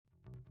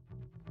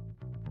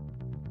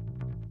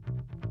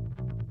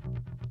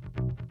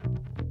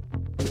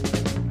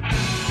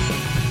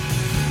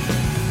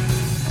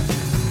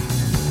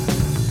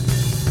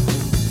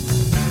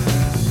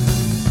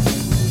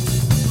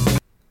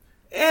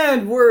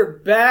And we're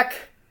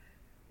back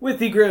with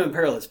the Grim and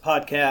Perilous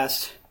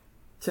podcast.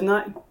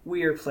 Tonight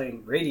we are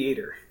playing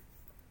Radiator,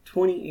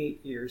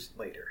 28 years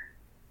later.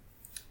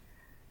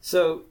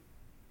 So,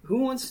 who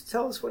wants to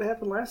tell us what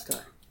happened last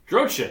time?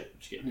 Drone shit.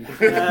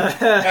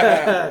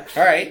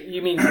 All right.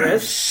 You mean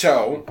Chris?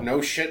 So,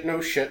 no shit,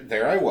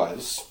 there I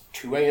was.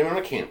 2 a.m. on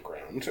a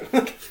campground.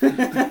 We're going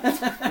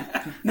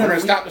to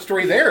stop the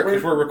story there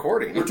because we're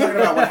recording. We're talking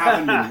about what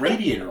happened in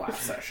Radiator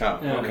last session. Oh,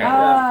 okay.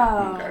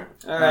 Oh. Okay.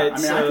 All right,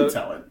 I mean, I can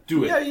tell it.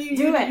 Do it. Yeah, you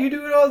Do it. You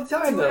do it all the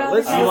time, Do it though. all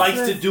the time. He likes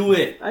to do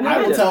it.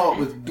 I will tell it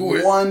with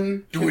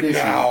one Do it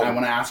condition. now. I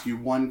want to ask you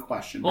one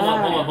question. Hold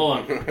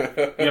on. You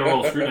gotta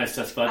roll a scrutinize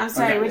test, bud. I'm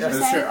sorry, what'd you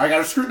say? I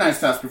got a scrutinize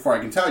test before I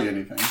can tell you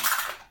anything. You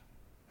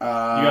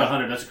got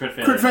 100. That's a crit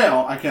fail. Crit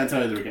fail. I can't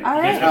tell you the beginning.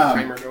 All right.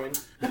 Timer going?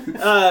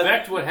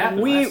 Back to what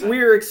happened last time. We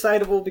were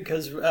excitable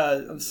because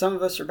some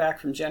of us are back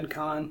from Gen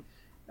Con.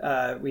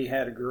 We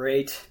had a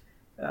great...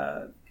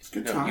 It's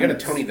good No, time. you got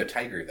to Tony the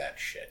Tiger that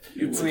shit.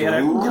 we had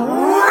a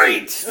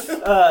great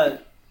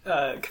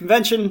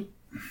convention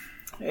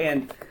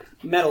and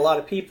met a lot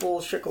of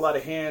people, shook a lot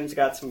of hands,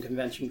 got some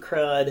convention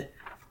crud.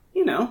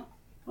 You know,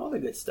 all the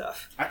good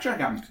stuff. Actually, I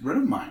got rid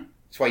of mine.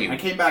 That's why you... I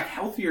came back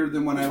healthier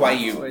than when I That's why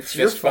left. you it's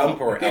your fist bump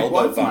fault. or It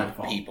elbow was my bump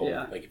fault. people.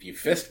 Yeah. Like, if you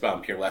fist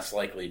bump, you're less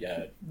likely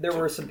to... There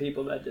were some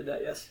people that did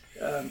that, yes.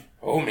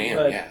 Oh, man,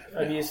 But yeah.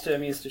 I'm used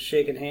to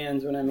shaking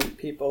hands when I meet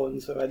people,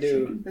 and so I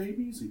do. Shaking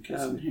babies and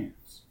kissing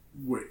hands.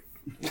 Wait.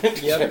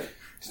 Yep.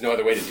 There's no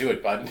other way to do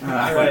it, bud. All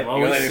right. The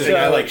only other thing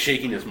I like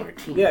shaking is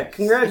martini. Yeah,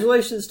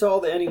 congratulations to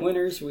all the Ennie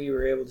winners. We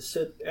were able to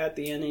sit at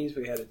the Ennies.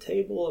 We had a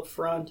table up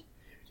front.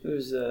 It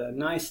was a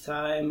nice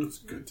time.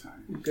 It's a good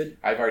time. Good.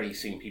 I've already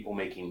seen people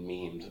making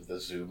memes of the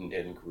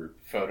zoomed-in group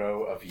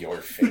photo of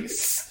your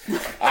face.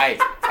 I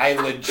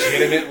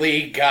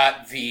legitimately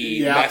got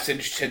the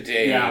message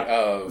today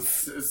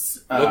of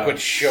look what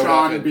showed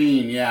Sean up.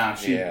 Bean,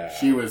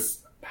 she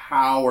was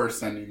power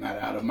sending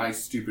that out of my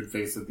stupid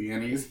face at the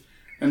Ennies.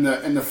 In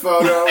the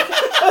photo,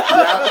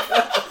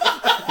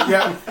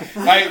 yeah. She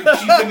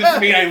sent it to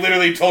me, and I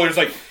literally told her, "It's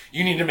like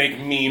you need to make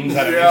memes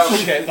out of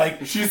this shit."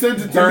 Like She sent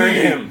it to burn me.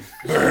 him,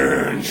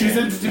 burn. She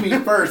sent it to me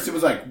first. It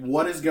was like,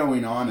 "What is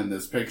going on in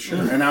this picture?"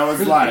 And I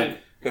was like,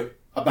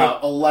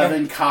 about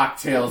 11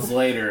 cocktails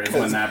later is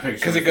when that picture.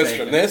 Because it goes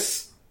from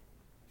this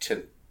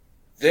to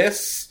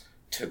this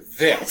to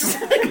this.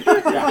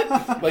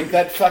 Like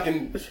that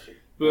fucking.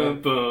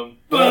 Boom, boom,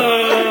 boom.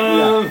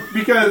 Yeah,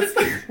 because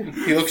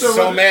He looks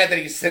so mad that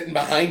he's sitting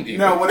behind you.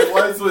 no, what it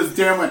was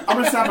Dan went, "I'm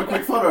gonna snap a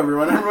quick photo,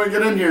 everyone. Everyone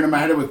get in here." And in my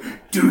head it was,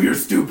 "Do your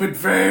stupid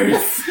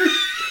face."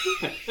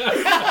 That was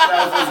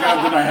what's going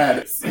through my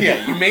head.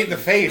 Yeah, you made the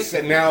face,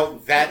 and now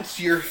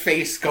that's your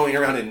face going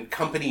around in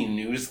company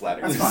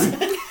newsletters. That's fine.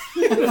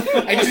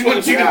 I just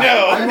want you to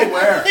know. I'm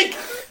aware.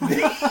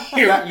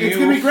 Yeah, It's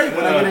gonna be great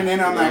when I get an in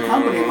on that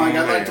company. I'm like,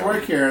 "I'd like to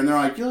work here," and they're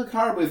like, "You look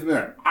horribly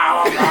familiar."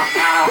 Ow, ow,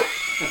 ow.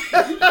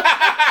 And I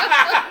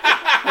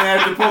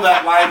had to pull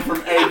that line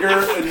from Ager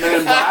and Men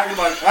in Black. I'm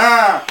like,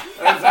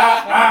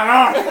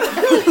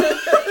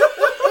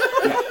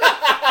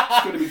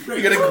 it's gonna be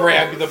great. You're gonna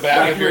grab the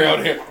back of your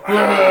own hair.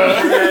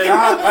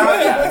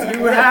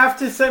 You have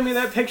to send me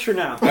that picture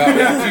now.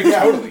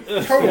 Totally.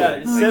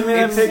 Yeah, send me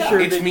that picture.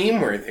 It's meme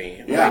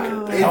worthy.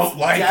 Yeah, I don't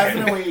like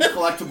definitely a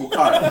collectible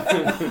card.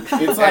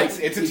 It's like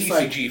it's a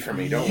TCG for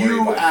me. Don't worry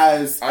you about it.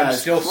 I'm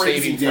as still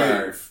crazy saving for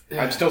our, Dave.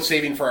 I'm still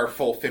saving for our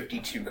full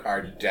 52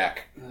 card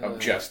deck of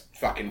just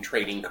fucking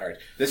trading cards.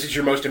 This is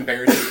your most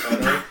embarrassing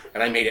photo,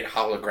 and I made it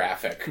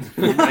holographic.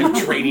 I'm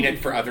trading it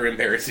for other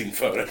embarrassing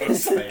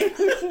photos.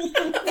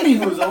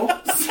 Anywho, so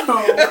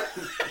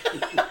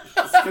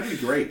it's gonna be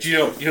great. Do you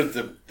know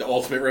the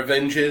ultimate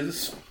revenge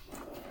is?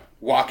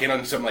 Walking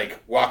on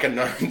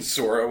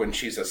Sora when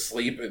she's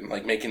asleep and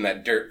like making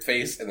that dirt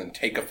face, and then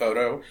take a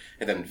photo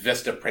and then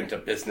Vista print a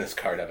business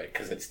card of it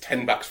because it's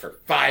 $10 for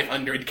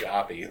 500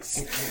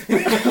 copies.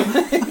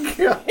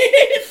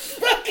 It's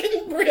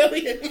fucking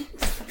brilliant.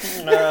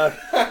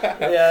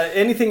 Yeah,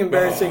 anything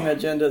embarrassing that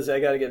Jen does, I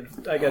gotta get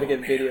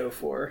video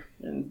for,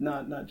 and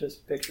not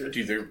just pictures.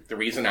 Dude, the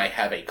reason I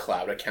have a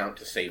cloud account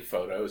to save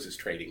photos is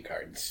trading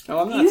cards. Oh,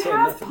 I'm not You saying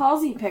have nothing.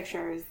 palsy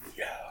pictures.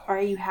 Yeah. Or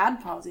you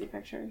had palsy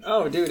pictures.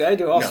 Oh, dude, I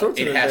do all sorts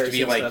of it has to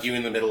be embarrassing like stuff. you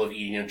in the middle of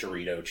eating a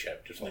Dorito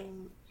chip, just like.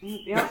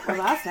 Yep, well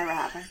that's never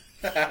happened.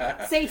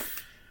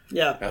 Safe.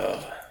 Yeah.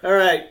 Ugh. All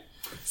right.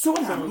 So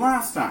what happened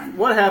last time?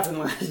 What happened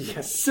last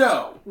year?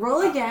 So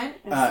Roll again.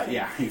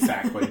 yeah,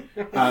 exactly.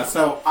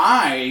 So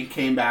I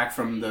came back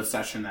from the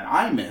session that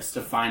I missed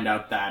to find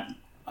out that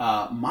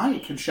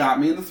Mike had shot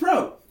me in the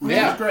throat. Which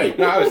was great.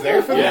 No, I was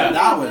there for Yeah, that.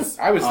 that was.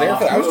 I was there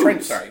for that. I was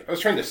huge.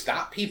 trying to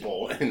stop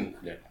people, and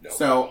no.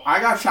 So I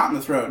got shot in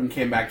the throat and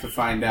came back to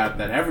find out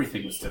that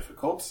everything was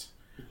difficult.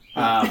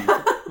 You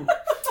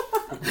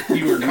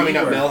were coming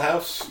up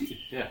Millhouse?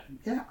 Yeah.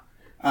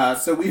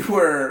 So we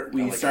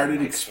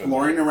started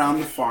exploring around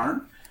the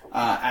farm.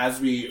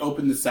 As we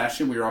opened the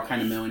session, we were all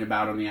kind of milling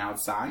about on the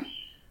outside.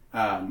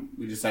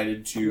 We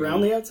decided to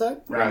Around the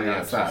outside? Around the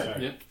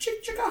outside. Yeah.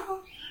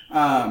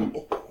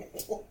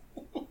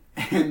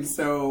 And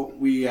so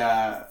we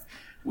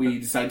we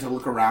decided to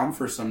look around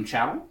for some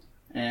chattel.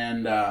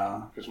 And,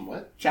 For some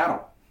what?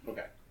 Chattel.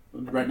 Okay.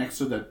 Right next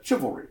to the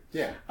chivalry.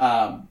 Yeah.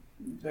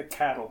 The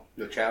cattle.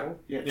 The chattel?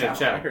 Yeah, Yeah, I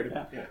chattel. heard it.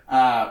 Yeah.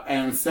 Yeah.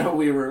 And so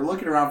we were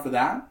looking around for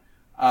that.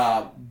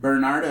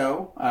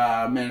 Bernardo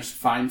managed to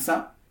find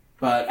some.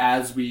 But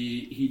as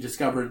he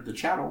discovered the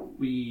chattel,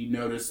 we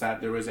noticed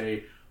that there was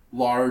a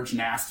large,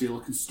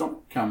 nasty-looking storm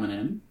coming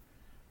in.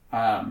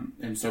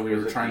 And so we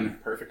were trying to...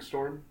 Perfect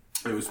storm?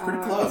 It was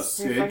pretty close.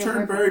 It was It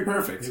turned very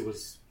perfect. It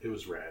was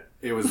rad.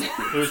 It was rad.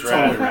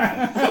 totally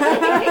rad.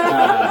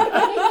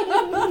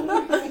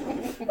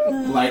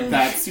 Like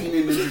that scene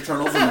in Ninja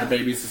Turtles when their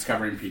baby's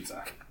discovering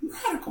pizza.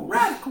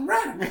 Radical.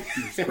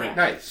 It's great.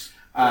 Nice.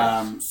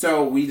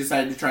 So we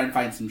decided to try and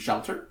find some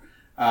shelter.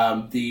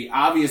 The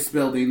obvious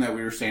building that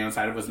we were staying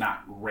outside of was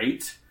not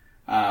great,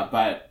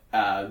 but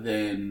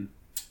then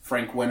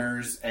Frank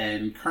Winters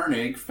and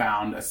Koenig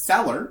found a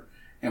cellar,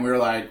 and we were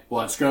like,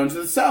 well, let's go into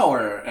the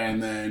cellar.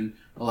 And then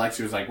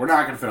Alexi was like, we're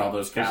not going to fit all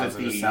those cows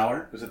in the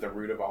cellar. Was it the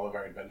root of all of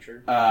our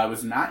adventure? It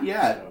was not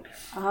yet. Okay.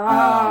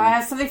 I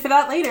have something for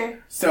that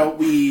later. So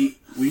we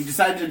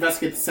decided to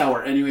investigate the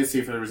cellar anyway, see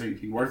if there was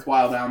anything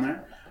worthwhile down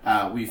there.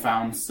 We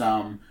found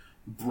some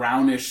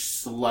brownish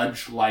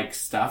sludge-like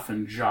stuff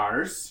in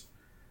jars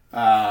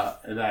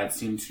that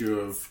seemed to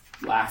have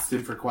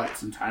lasted for quite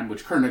some time,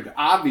 which Koenig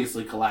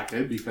obviously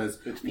collected because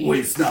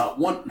it's not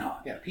one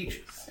not. Yeah,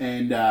 peaches.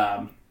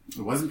 And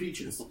it wasn't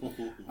peaches.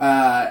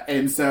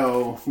 And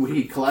so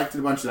we collected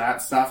a bunch of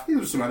that stuff. There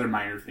were some other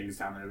minor things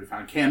down there. We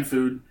found canned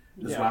food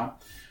as well.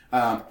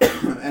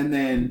 And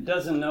then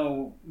Doesn't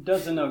know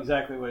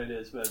exactly what it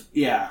is, but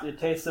yeah. it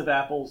tastes of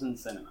apples and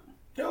cinnamon.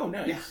 Oh,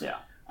 nice. Yeah.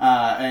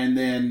 And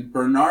then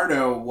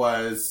Bernardo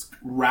was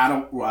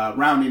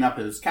rounding up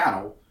his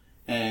cattle,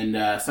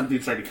 and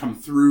something started to come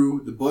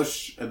through the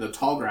bush, the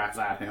tall grass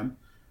at him,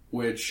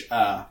 which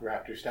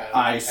Raptor style.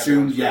 I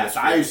assumed, Everyone's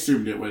I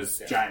assumed it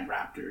was giant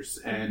raptors,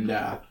 and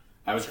I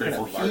was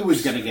grateful he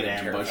was going to get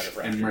ambushed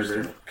and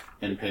murdered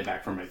and pay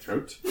back for my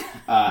throat.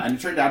 And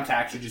it turned out to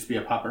actually just be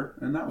a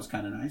pupper, and that was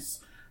kind of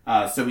nice.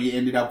 So we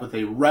ended up with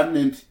a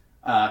remnant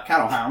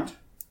cattle hound.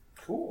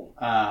 Cool.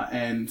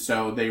 And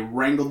so they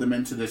wrangled them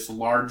into this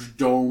large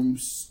dome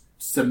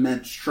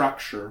cement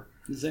structure.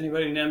 Does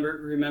anybody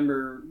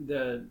remember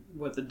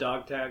what the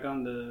dog tag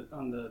on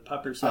the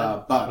pupper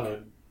said?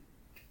 Bug.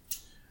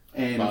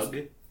 And Bug?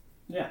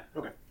 Yeah.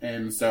 Okay.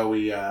 And so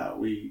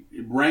we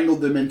wrangled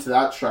them into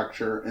that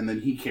structure, and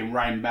then he came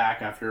riding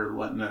back after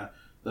letting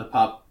the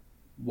pup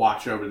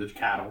watch over the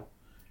cattle,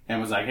 and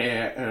was like,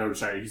 "Hey,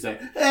 he said,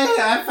 hey,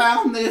 I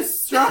found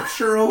this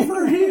structure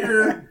over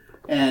here."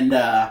 And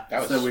That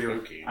was so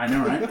spooky. I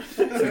know, right?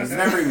 So he's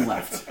never even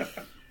left.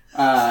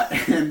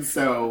 And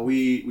so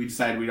we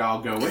decided we'd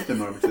all go with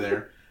them over to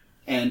there.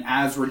 And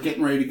as we're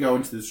getting ready to go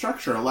into the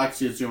structure,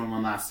 Alexia's doing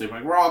one last thing.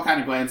 Like, we're all kind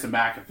of glancing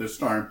back at the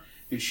storm.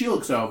 And she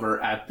looks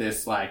over at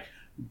this,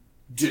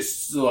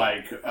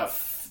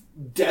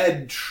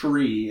 dead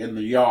tree in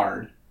the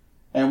yard.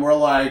 And we're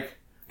like,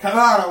 come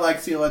on,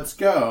 Alexia, let's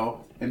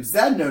go. And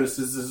Zed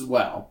notices as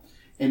well.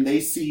 And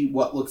they see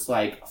what looks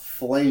like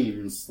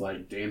flames,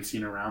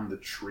 dancing around the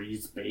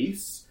tree's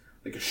base.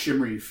 Like a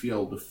shimmering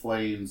field of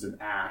flames and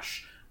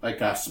ash.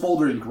 Like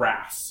smoldering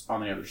grass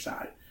on the other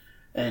side.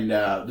 And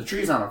the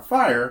tree's on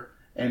fire.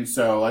 And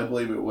so I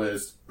believe it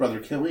was Brother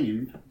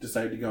Killeen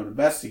decided to go and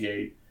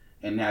investigate.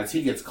 And as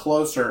he gets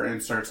closer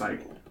and starts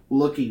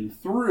looking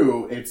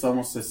through, it's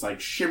almost this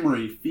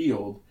shimmery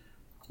field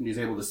and he's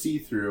able to see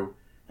through,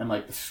 and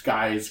the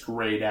sky is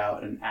grayed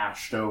out and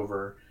ashed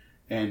over,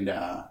 and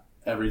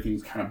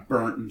everything's kind of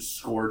burnt and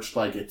scorched,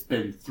 like it's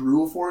been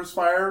through a forest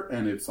fire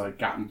and it's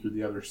gotten through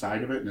the other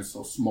side of it and it's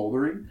still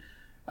smoldering.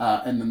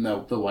 And then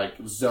the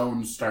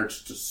zone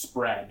starts to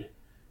spread,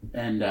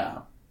 and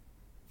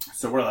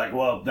so we're like,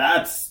 well,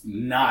 that's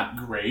not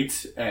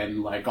great.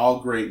 And all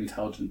great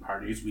intelligent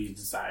parties, we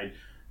decide,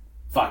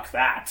 fuck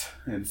that.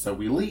 And so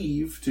we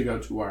leave to go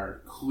to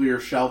our clear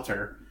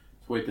shelter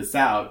to wait this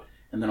out.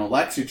 And then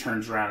Alexi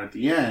turns around at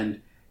the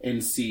end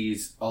and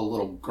sees a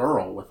little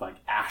girl with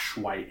ash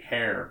white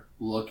hair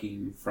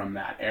looking from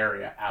that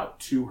area out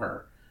to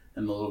her.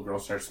 And the little girl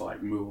starts to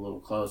move a little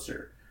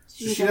closer.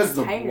 So she does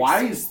the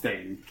wise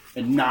thing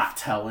and not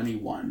tell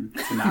anyone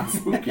to not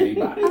spook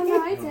anybody. Oh,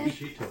 no, I did.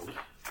 She told.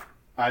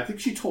 I think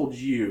she told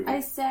you. I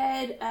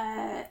said,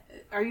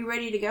 are you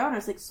ready to go? And I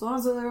was like, as long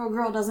as the little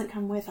girl doesn't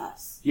come with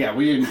us. Yeah,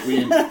 we didn't.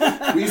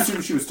 We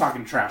assumed she was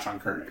talking trash on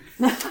Koenig.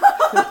 So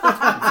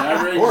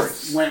everybody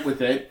just went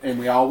with it, and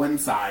we all went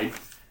inside,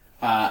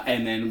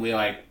 and then we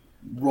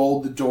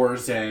rolled the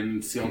doors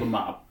in, sealed them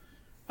up,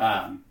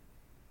 and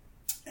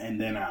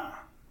then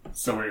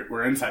so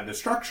we're inside the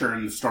structure,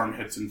 and the storm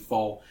hits in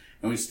full,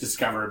 and we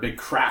discover a big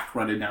crack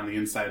running down the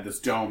inside of this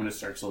dome, and it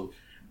starts to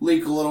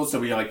leak a little. So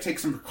we take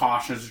some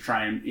precautions to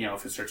try and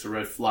if it starts to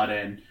really flood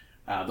in,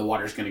 the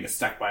water's going to get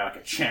stuck by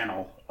a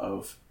channel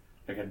of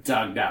a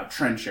dug out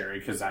trench area,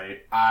 because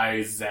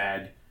I,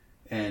 Zed,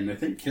 and I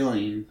think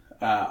Killing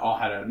all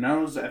had I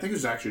think it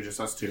was actually just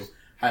us two,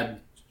 had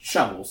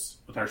shovels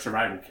with our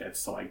survival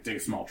kits to dig a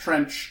small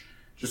trench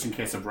just in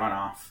case of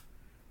runoff.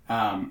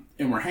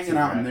 And we're hanging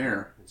out in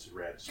there. It's a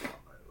rad storm,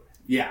 by the way.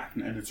 Yeah,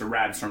 and it's a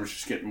rad storm. It's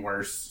just getting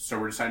worse. So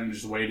we're deciding to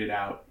just wait it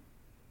out.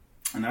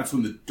 And that's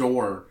when the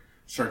door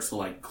starts to,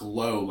 like,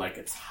 glow like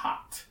it's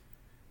hot.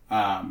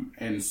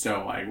 And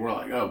so, like, we're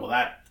like, oh, well,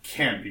 that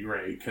can't be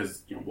great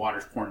because, you know,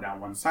 water's pouring down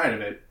one side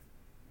of it,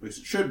 at least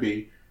it should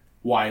be.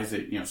 Why is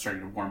it, you know,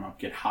 starting to warm up,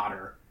 get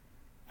hotter?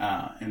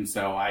 And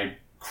so I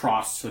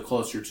crossed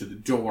closer to the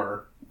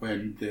door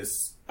when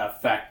this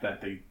effect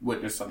that they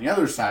witnessed on the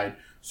other side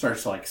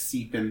starts to, like,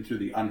 seep in through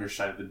the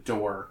underside of the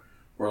door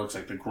where it looks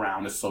like the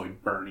ground is slowly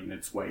burning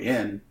its way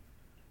in.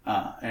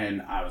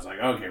 And I was like,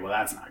 okay, well,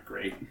 that's not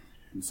great.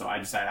 And so I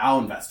decided I'll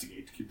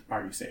investigate to keep the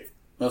party safe.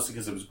 Mostly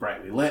because it was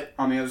brightly lit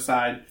on the other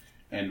side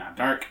and not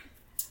dark.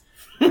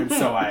 And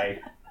so I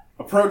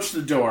approached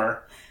the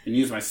door and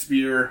used my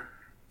spear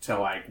to,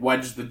 like,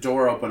 wedge the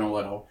door open a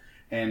little.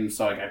 And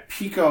so, like, I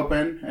peek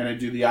open and I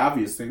do the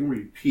obvious thing where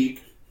you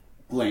peek,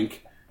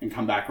 blink, and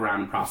come back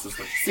around and process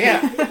what you see.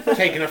 Yeah,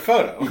 taking a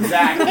photo.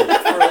 Exactly.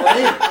 For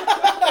later.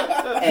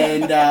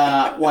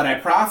 And what I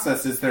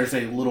process is there's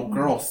a little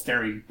girl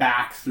staring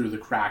back through the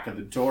crack of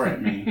the door at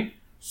me.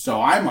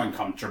 So I'm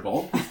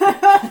uncomfortable.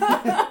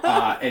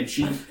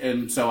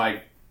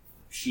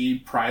 She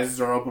prizes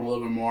her open a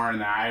little bit more,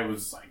 and I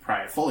was, like,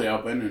 pry it fully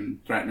open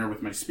and threaten her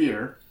with my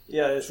spear.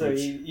 Yeah, so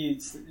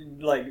he's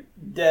like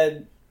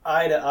dead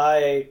eye to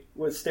eye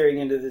was staring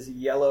into this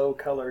yellow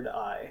colored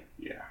eye.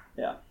 Yeah.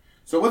 Yeah.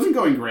 So it wasn't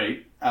going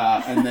great,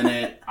 and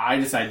then I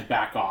decided to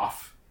back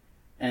off,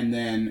 and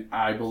then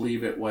I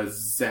believe it was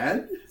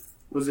Zed.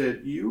 Was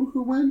it you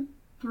who went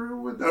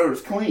through with? Oh, it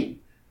was Colleen.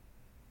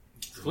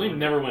 Colleen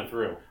never went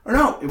through. Or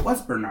no, it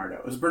was Bernardo.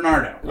 It was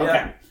Bernardo. Yeah.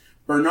 Okay.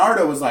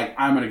 Bernardo was like,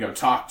 I'm going to go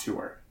talk to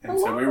her. And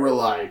so we were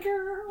like,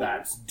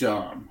 that's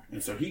dumb.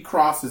 And so he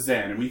crosses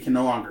in, and we can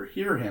no longer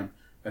hear him,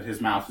 but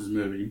his mouth is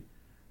moving.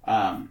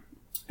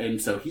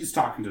 And so he's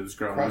talking to this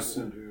girl. Cross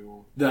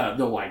into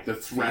The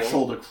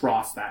threshold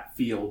across that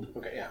field.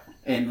 Okay, yeah.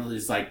 And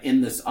he's like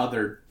in this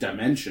other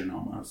dimension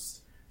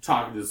almost,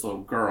 talking to this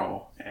little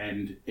girl.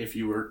 And if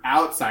you were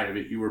outside of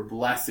it, you were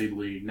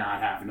blessedly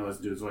not having to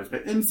listen to his voice.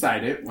 But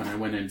inside it, when I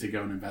went in to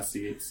go and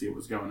investigate to see what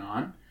was going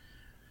on,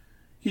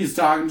 he's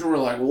talking to her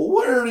like, well,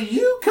 where do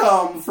you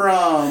come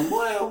from?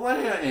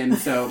 And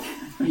so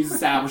he's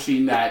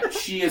establishing that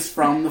she is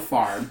from the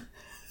farm.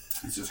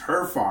 This is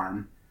her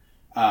farm.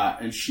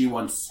 And she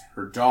wants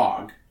her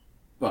dog,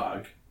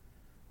 Bug.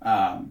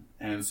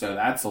 And so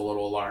that's a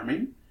little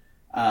alarming.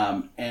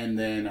 And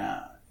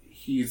then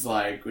he's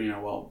like,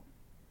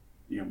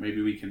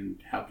 maybe we can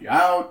help you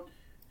out.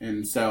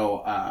 And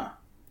so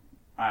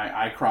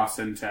I cross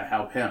in to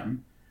help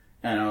him.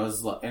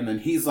 And then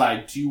he's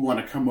like, do you want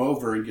to come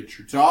over and get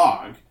your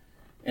dog?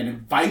 And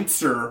invites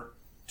her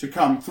to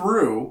come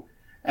through.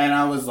 And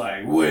I was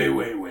like, wait.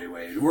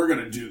 We're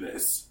going to do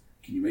this.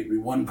 Can you make me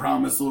one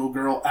promise, little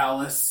girl,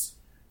 Alice?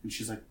 And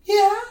she's like,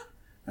 yeah.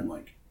 I'm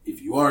like,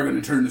 if you are going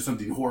to turn into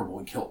something horrible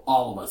and kill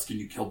all of us, can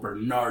you kill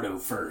Bernardo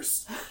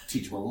first?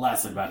 Teach him a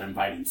lesson about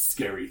inviting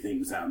scary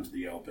things out into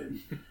the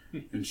open.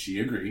 And she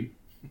agreed.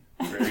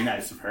 Very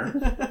nice of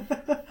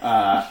her.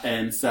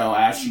 And so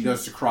as she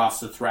goes to cross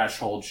the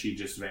threshold, she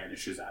just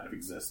vanishes out of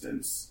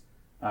existence.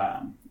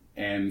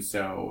 And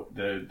so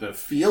the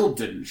field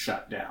didn't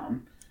shut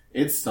down.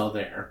 It's still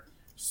there.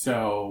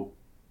 So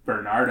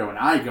Bernardo and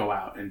I go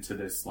out into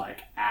this, like,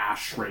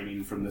 ash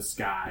raining from the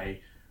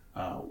sky,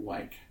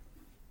 like,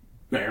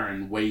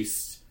 barren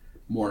waste,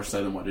 more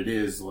so than what it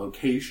is,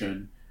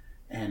 location.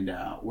 And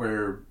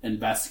we're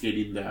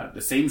investigating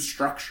the same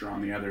structure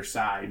on the other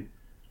side.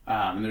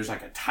 And there's,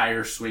 like, a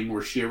tire swing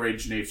where she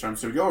originates from.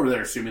 So we go over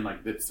there assuming,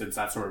 like, that since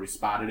that's where we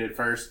spotted it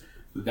first,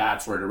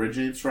 that's where it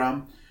originates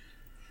from.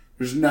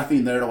 There's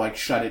nothing there to, like,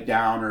 shut it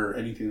down or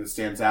anything that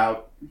stands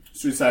out.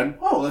 So we said,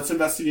 let's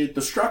investigate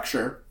the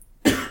structure.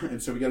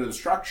 And so we go to the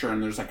structure,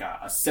 and there's, like,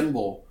 a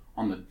symbol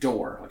on the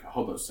door, like a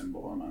hobo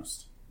symbol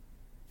almost.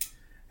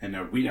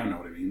 And we don't know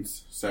what it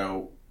means.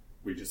 So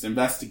we just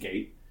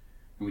investigate,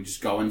 and we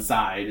just go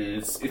inside, and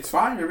it's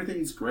fine.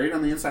 Everything's great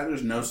on the inside.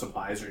 There's no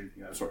supplies or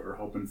anything. That's what we're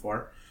hoping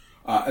for.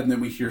 And then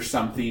we hear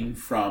something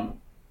from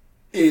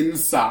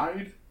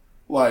inside,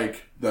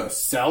 like the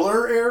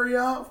cellar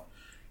area.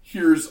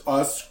 Hears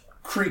us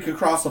creak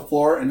across the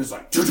floor, and it's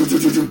like,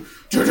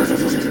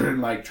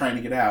 and like trying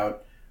to get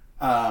out.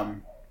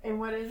 And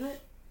what is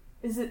it?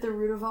 Is it the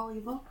root of all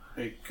evil?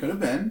 It could have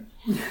been.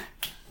 It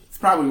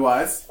probably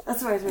was.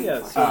 That's what I was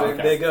reading for. So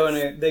they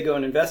go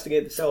and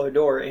investigate the cellar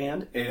door,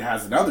 and it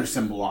has another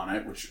symbol on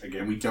it, which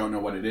again we don't know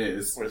what it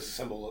is. What does the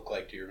symbol look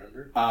like? Do you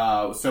remember?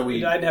 So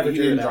he never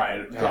didn't draw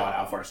it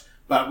out for us,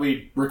 but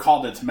we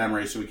recalled it to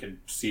memory so we could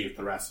see if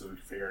the rest of it we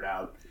could figure it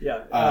out.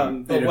 Yeah.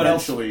 But what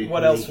else?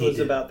 What else was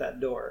about that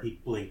door? He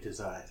blinked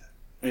his eyes.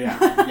 Yeah,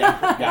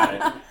 got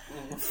it.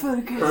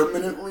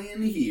 Permanently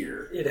in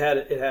here. It had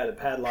a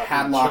padlock.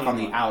 Padlock on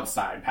the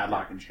outside.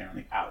 Padlock and chain on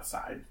the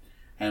outside.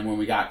 And when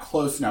we got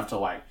close enough to,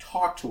 like,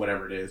 talk to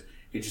whatever it is,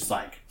 it just,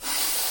 like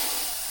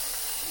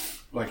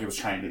it was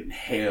trying to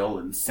inhale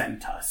and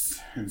scent us.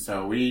 And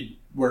so we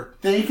were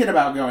thinking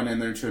about going in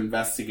there to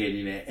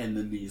investigating it, and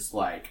then these,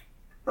 like,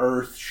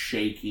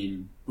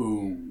 earth-shaking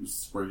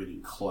booms were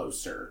getting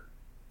closer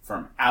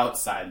from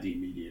outside the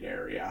immediate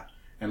area,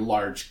 and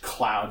large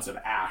clouds of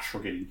ash were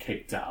getting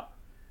kicked up.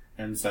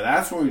 And so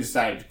that's when we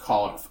decided to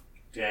call it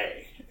a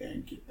day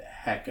and get the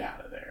heck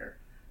out of there.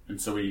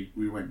 And so we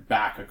went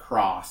back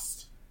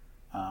across,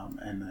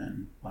 and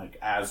then, like,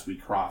 as we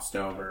crossed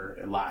over,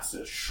 it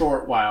lasted a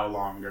short while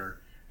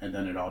longer, and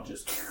then it all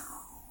just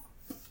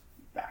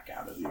back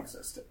out of the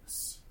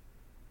existence.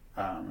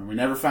 And we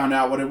never found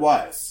out what it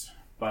was.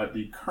 But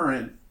the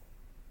current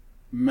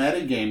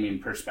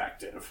metagaming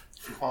perspective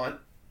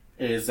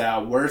is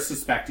we're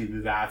suspecting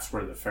that that's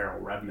where the feral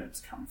revenants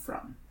come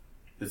from,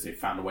 because they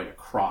found a way to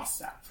cross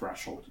that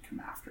threshold to come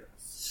after us.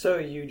 So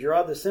you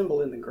draw the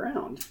symbol in the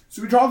ground.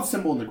 So we draw the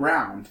symbol in the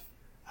ground,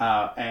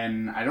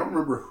 and I don't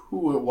remember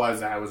who it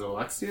was. That was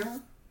Alexia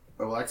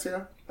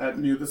that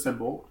knew the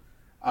symbol,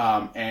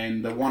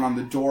 and the one on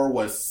the door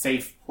was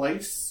safe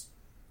place,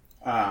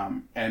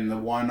 and the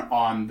one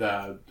on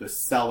the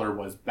cellar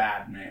was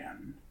bad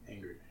man,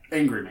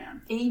 angry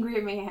man.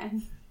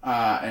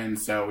 And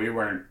so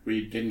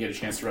we didn't get a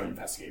chance to really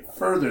investigate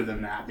further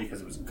than that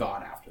because it was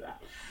gone after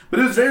that. But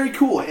it was very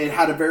cool. It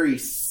had a very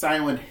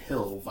Silent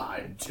Hill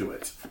vibe to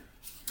it.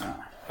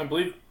 I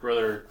believe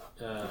Brother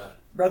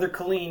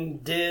Colleen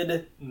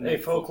did a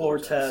folklore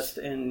test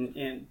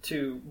and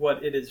to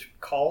what it is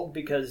called,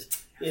 because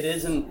it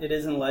is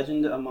in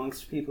legend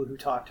amongst people who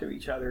talk to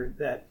each other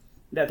that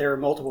there are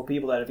multiple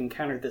people that have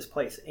encountered this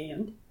place,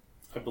 and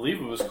I believe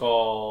it was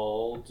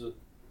called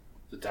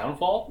The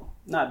Downfall?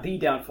 Not The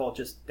Downfall,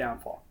 just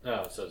Downfall.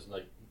 Oh, so it's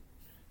like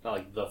not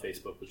like the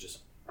Facebook, but just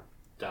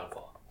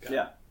Downfall. Got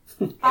Yeah.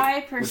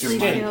 I personally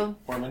feel...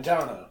 Or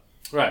Montana.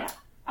 Right.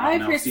 I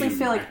Now personally seeing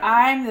feel my like head.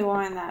 I'm the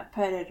one that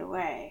put it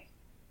away.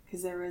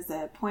 Because there was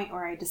a point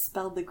where I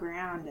dispelled the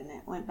ground and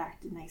it went back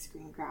to nice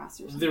green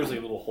grass or something. There was like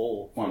a little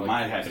hole. Well, in like,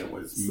 my head, it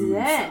was So moon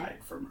then, side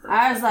from her.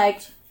 I was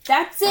like,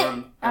 that's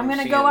it. I'm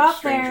going to go out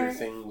Stranger there.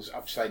 Things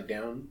Upside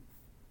Down,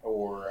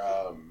 or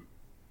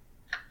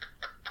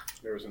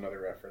there was another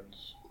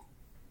reference.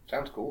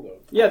 Sounds cool though.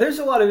 Yeah, there's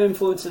a lot of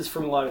influences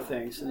from a lot of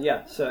things.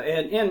 Yeah, so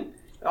and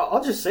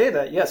I'll just say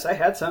that yes, I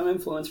had some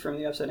influence from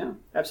the Upside Down.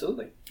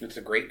 Absolutely. It's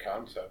a great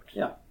concept.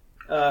 Yeah.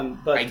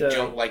 But I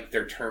don't like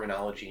their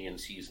terminology in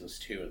seasons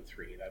 2 and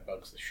 3. That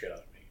bugs the shit out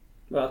of me.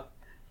 Well,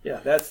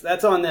 yeah,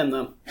 that's on them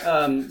though.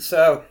 All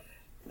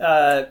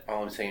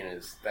I'm saying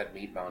is that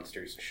meat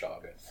monster's a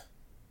Shoggoth.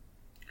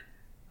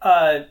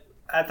 I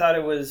thought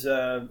it was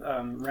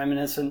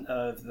reminiscent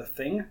of The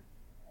Thing,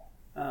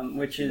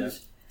 which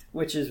is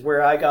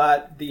where I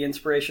got the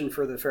inspiration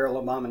for the Feral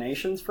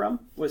Abominations from,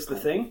 was The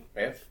Thing.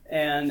 Yeah.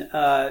 And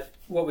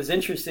what was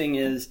interesting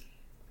is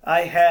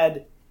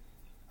I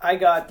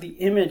got the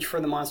image for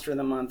the Monster of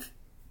the Month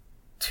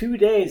 2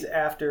 days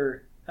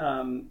after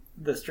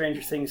the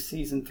Stranger Things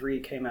Season 3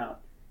 came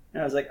out.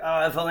 And I was like,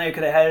 oh, if only I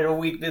could have had it a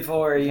week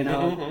before, you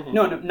know.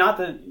 No, not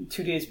the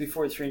 2 days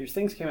before the Stranger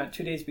Things came out,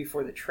 2 days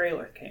before the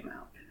trailer came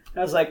out. And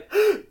I was like,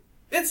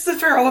 it's the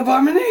Feral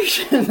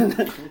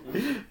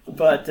Abomination!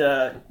 But,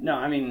 no,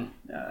 I mean,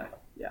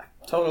 yeah,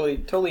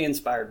 totally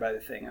inspired by The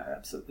Thing. I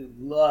absolutely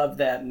love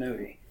that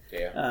movie.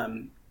 Yeah.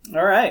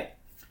 All right.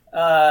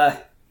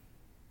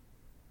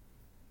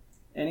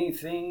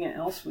 Anything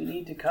else we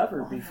need to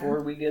cover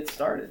before we get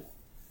started?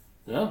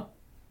 No.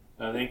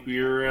 I think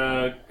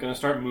we're going to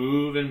start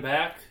moving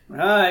back.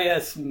 Ah,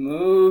 yes,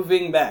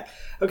 moving back.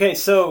 Okay,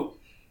 so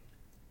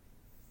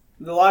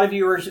a lot of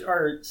you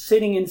are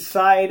sitting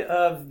inside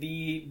of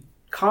the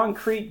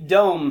concrete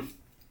dome.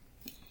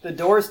 The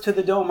doors to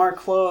the dome are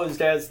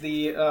closed as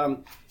the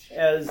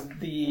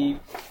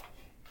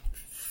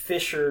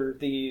fissure,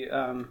 the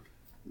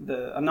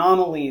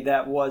anomaly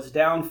that was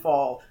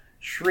Downfall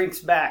shrinks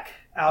back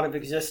out of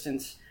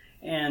existence,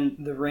 and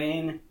the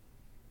rain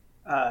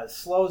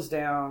slows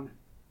down,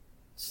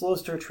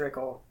 slows to a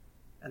trickle,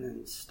 and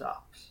then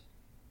stops.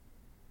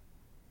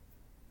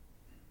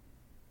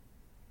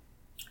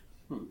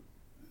 I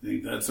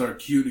think that's our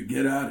cue to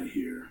get out of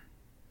here.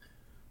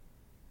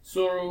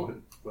 So,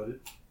 What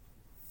did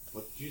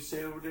you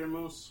say over there,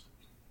 Moose?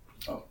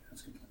 Oh,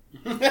 that's good.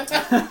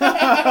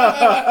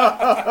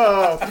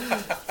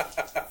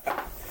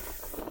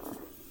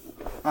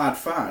 Odd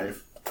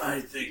 5. I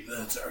think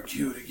that's our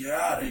cue to get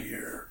out of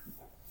here.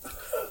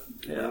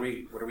 Yeah.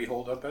 What are we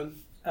holed up in?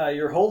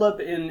 You're holed up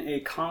in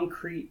a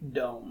concrete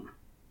dome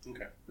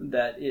Okay.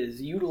 that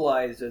is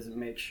utilized as a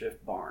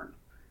makeshift barn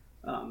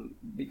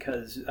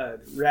because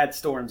rad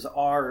storms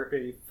are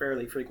a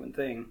fairly frequent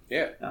thing.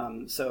 Yeah.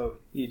 So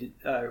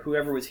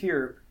whoever was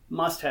here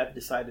must have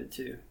decided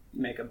to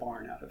make a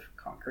barn out of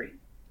concrete.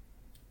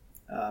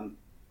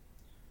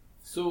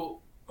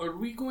 so are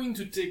we going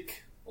to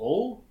take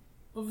all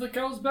of the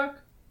cows back?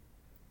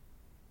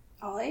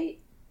 All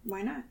 8?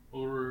 Why not?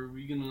 Or are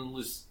we going to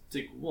just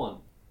take one?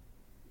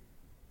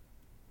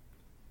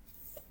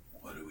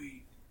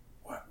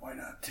 Why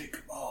not take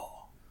them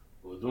all?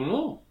 I don't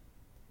know.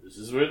 This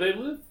is where they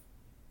live.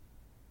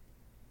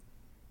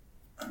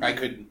 I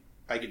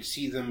could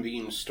see them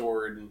being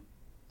stored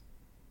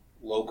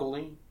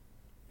locally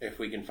if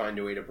we can find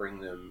a way to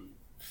bring them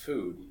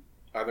food.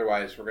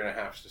 Otherwise, we're going to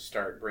have to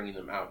start bringing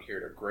them out here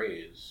to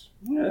graze.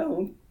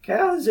 Well,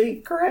 cows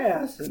eat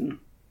grass, and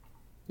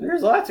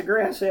there's lots of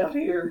grass out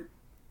here.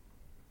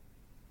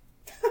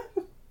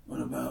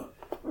 What about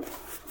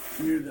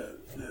near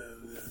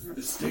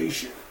the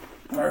station?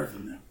 Far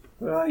from them.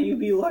 Well, you'd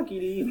be lucky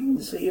to even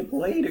see a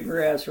blade of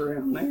grass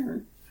around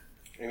there.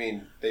 I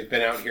mean, they've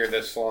been out here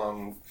this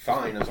long,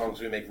 fine, as long as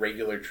we make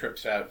regular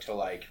trips out to,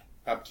 like,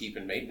 upkeep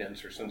and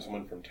maintenance or send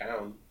someone from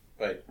town.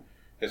 But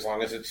as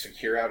long as it's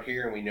secure out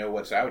here and we know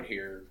what's out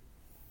here,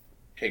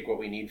 take what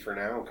we need for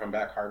now and come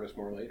back, harvest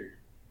more later.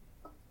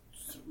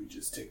 So we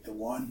just take the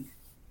one?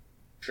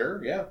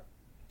 Sure, yeah.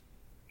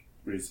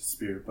 Raise the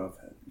spear above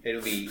head.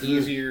 It'll be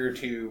easier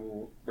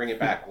to bring it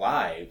back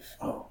live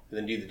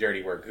than do the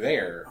dirty work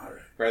there,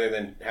 rather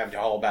than have to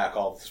haul back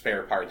all the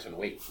spare parts and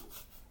weight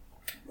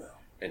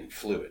and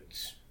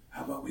fluids.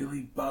 How about we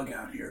leave Bug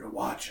out here to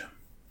watch him?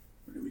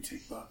 Or do we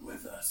take Bug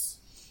with us?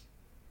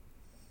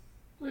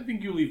 I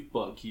think you leave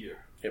Bug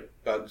here. Yep,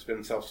 Bug's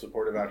been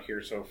self-supportive out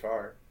here so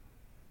far.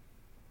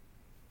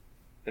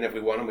 And if we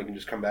want him, we can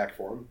just come back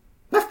for him.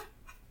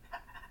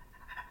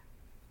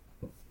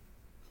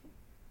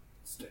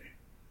 Stay.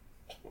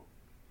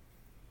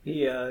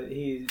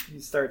 He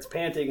starts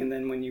panting, and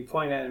then when you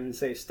point at him and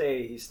say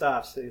 "stay," he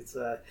stops. It's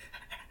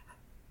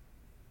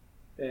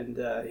and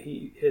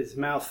his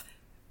mouth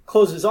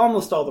closes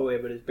almost all the way,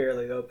 but is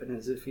barely open,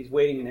 as if he's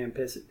waiting in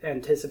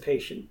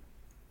anticipation.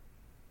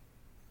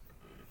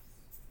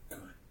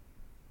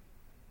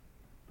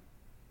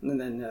 And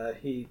then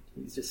he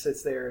just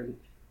sits there and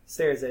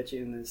stares at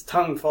you, and his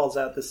tongue falls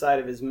out the side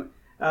of his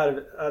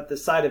the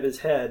side of his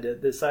head,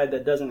 the side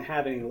that doesn't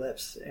have any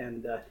lips,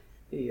 and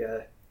he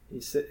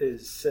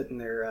is sitting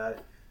there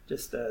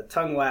just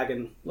tongue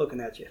wagging, looking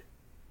at you.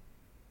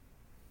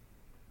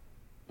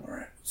 All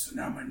right. So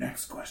now my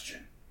next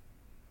question: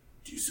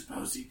 do you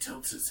suppose he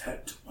tilts his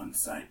head to one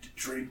side to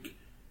drink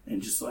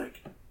and just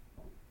like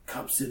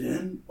cups it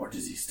in, or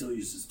does he still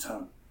use his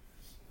tongue?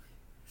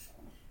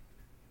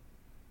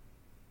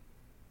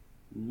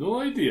 No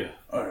idea.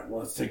 All right,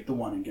 well, let's take the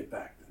one and get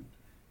back then.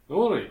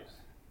 All right.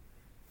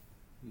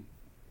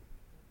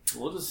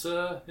 Let us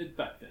head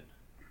back then.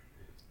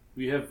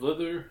 We have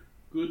leather,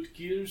 good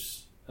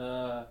gears,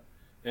 and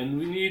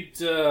we need.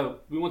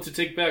 We want to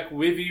take back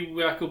wavy,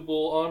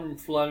 whackable, arm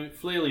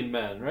flailing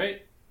man,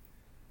 right?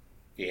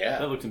 Yeah.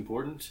 That looked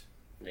important.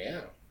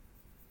 Yeah.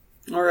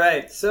 All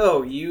right,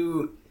 so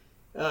you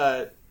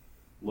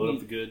Load up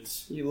the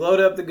goods. You load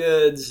up the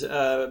goods.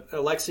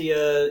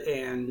 Alexia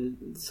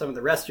and some of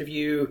the rest of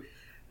you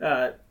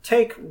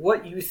take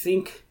what you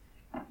think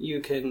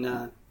you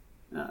can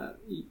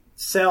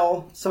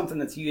sell, something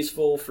that's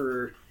useful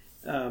for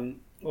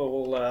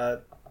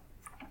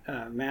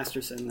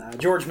Masterson,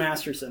 George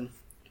Masterson,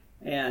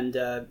 and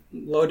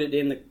load it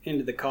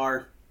into the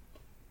car.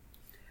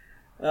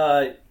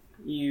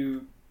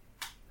 You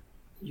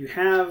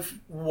have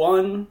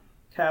one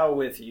cow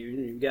with you.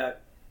 You've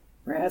got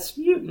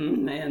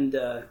Rasputin, and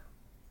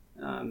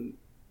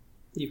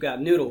you've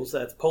got Noodles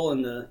that's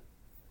pulling the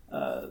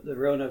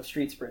Roanoke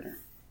Street Sprinter.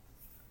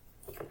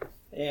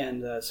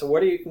 And so,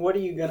 what are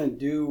you gonna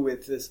do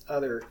with this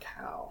other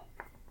cow?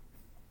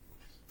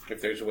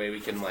 If there's a way we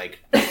can like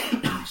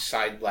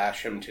side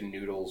lash him to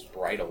Noodles'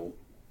 bridle,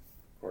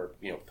 or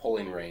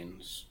pulling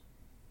reins,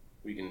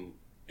 we can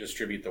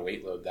distribute the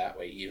weight load that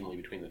way evenly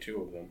between the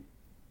two of them,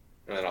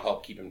 and that'll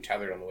help keep him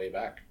tethered on the way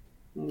back.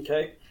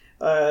 Okay.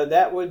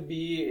 That would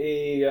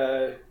be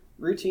a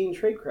routine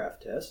tradecraft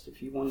test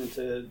if you wanted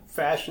to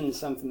fashion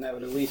something that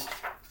would at least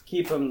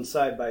keep them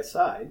side by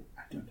side.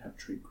 I don't have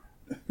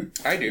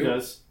tradecraft. I do.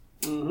 Yes.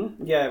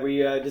 Mm-hmm. Yeah, we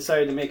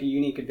decided to make a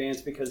unique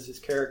advance because his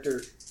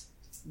character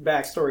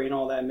backstory and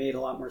all that made a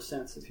lot more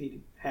sense if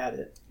he had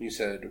it. You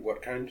said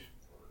what kind?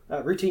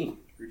 Routine.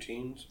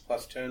 Routines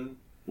plus 10.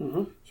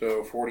 Mm-hmm.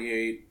 So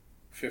 48,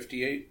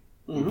 58.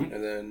 Mm-hmm.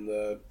 And then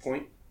the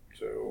point.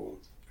 So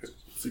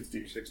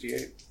 68.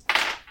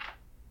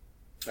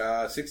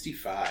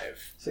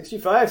 65.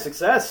 65,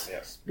 success.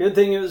 Yes. Good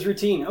thing it was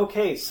routine.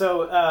 Okay,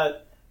 so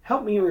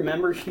help me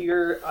remember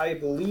here. I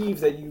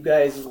believe that you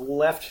guys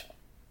left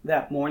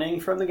that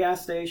morning from the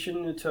gas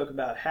station. It took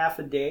about half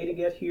a day to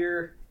get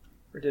here.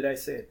 Or did I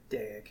say a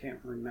day? I can't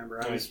remember.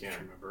 I can't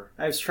remember.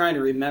 I was trying to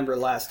remember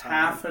last time.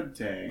 Half a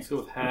day. Let's go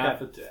with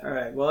half a day. All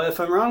right. Well, if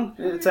I'm wrong,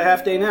 it's a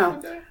half day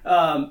now.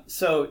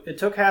 So it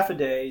took half a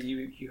day.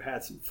 You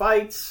had some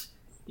fights.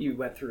 You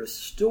went through a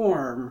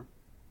storm.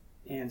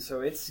 And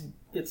so it's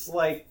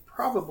like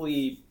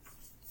probably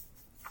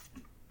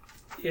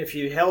if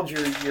you held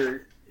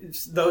your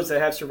those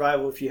that have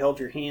survival, if you held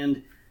your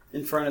hand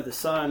in front of the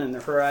sun and the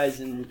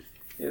horizon,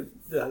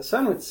 the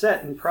sun would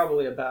set in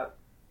probably about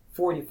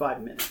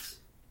 45 minutes,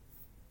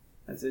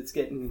 as it's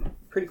getting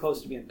pretty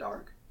close to being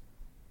dark.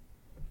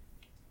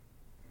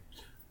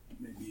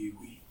 Maybe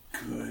we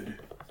could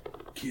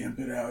camp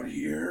it out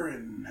here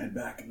and head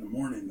back in the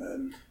morning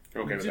then.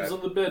 Okay with Dibs that.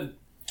 on the bed.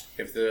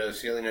 If the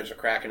ceiling has a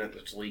crack in it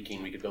that's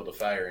leaking, we could build a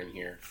fire in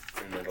here,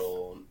 and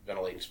it'll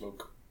ventilate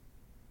smoke.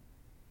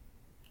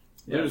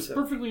 There's so- a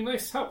perfectly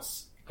nice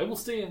house I will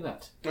stay in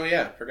that. Oh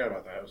yeah, forgot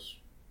about the house.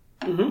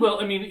 Mm-hmm. Well,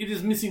 I mean, it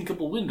is missing a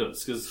couple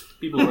windows because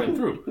people ran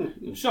through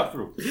and shot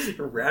through.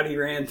 Rowdy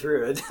ran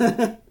through it.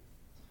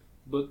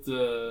 But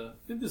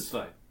it is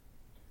fine.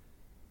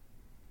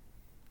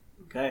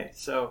 Okay,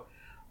 so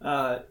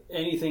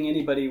anything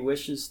anybody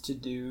wishes to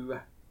do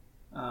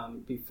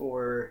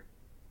before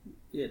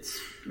it's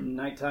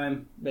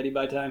nighttime,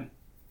 bed-by time?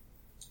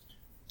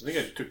 I think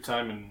I took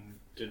time and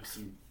did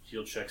some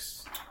heal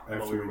checks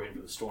while we were waiting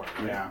for the storm.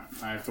 Right? Yeah,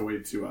 I have to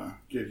wait to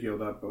get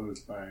healed up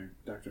by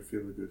Dr.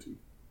 Feelaguti.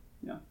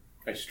 Yeah.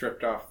 I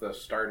stripped off the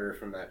starter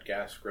from that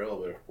gas grill,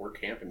 but if we're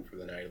camping for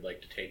the night, I'd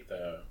like to take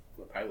the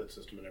pilot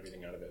system and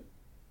everything out of it.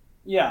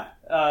 Yeah,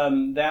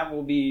 that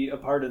will be a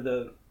part of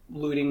the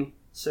looting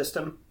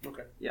system.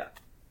 Okay. Yeah.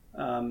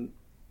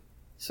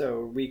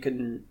 So we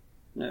can.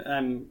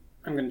 I'm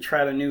going to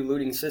try the new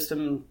looting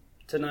system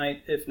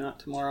tonight, if not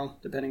tomorrow,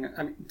 depending.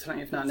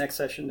 Tonight, if not next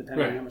session,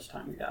 depending on how much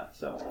time we got.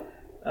 So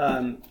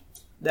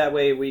that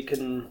way we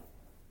can,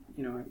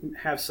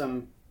 have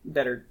some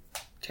better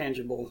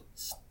tangible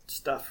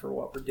stuff for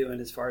what we're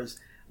doing as far as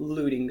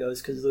looting goes,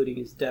 because looting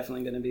is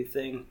definitely going to be a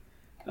thing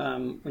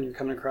when you're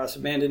coming across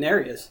abandoned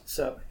areas.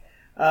 So.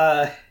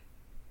 Go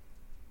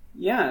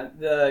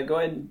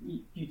ahead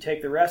and you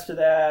take the rest of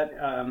that,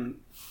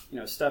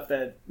 stuff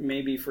that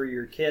may be for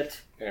your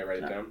kit. Can I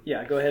write it down?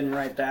 Yeah, go ahead and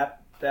write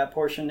that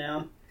portion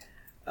down.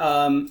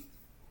 As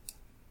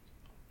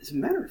a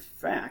matter of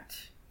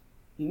fact,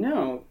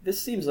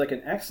 this seems like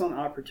an excellent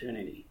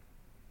opportunity.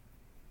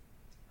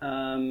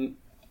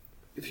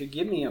 If you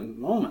give me a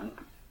moment.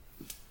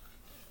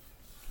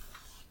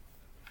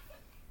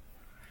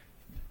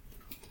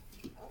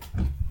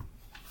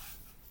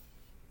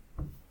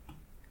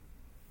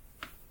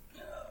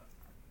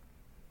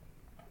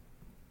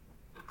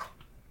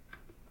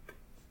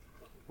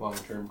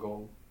 Long-term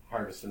goal: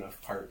 harvest enough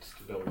parts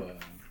to build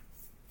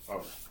a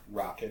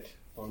rocket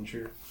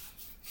launcher.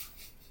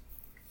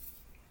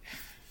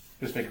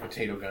 Just make a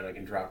potato gun I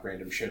can drop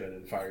random shit in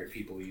and fire at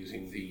people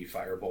using the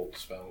firebolt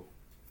spell.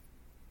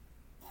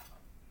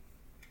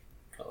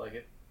 I like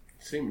it.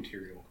 Same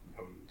material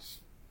components,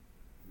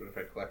 but if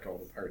I collect all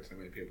the parts, I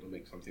might be able to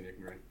make something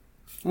ignorant.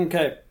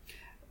 Okay.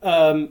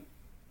 Out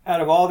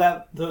of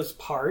all those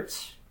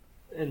parts,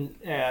 and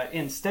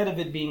instead of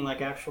it being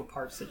like actual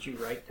parts that you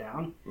write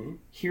down,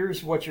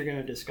 here's what you're going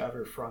to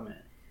discover from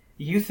it.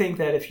 You think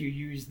that if you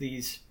use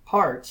these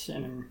parts,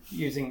 and I'm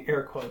using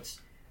air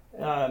quotes,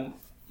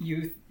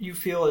 you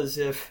feel as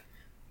if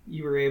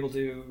you were able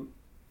to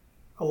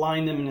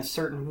align them in a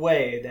certain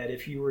way that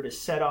if you were to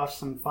set off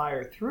some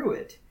fire through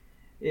it,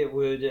 it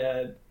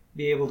would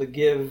be able to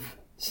give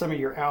some of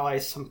your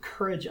allies some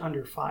courage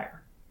under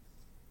fire.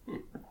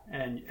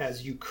 And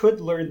as you could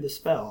learn the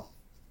spell,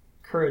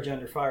 Courage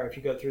Under Fire, if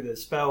you go through the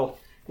spell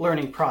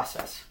learning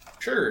process.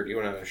 Sure. Do you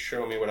want to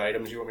show me what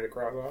items you want me to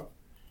cross off?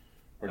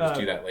 Or just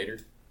do that later?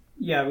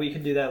 Yeah, we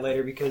can do that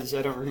later because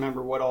I don't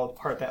remember what all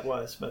part that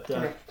was. But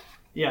I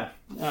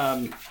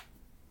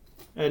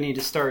need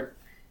to start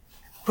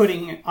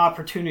putting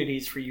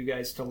opportunities for you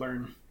guys to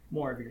learn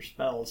more of your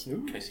spells.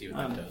 Ooh, I see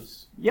what that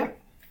does. Yeah.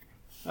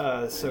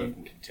 So you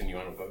can continue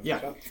on with those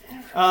stuff.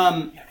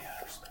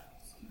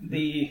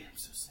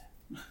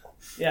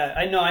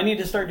 I know. I need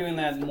to start doing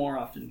that more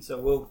often.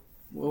 So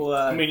we'll.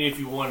 I mean, if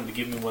you wanted to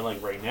give me one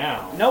like right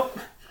now. Nope.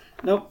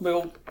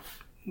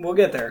 We'll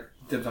get there.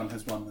 Dibs on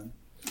his one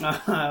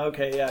then.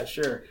 Okay. Yeah.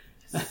 Sure.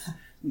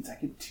 Means I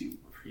get two.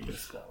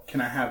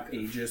 Can I have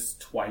Aegis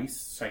twice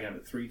so I can have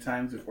it 3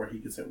 times before he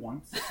gets it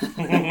once?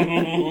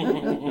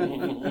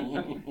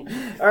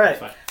 All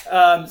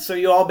right. So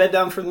you all bed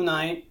down for the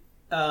night.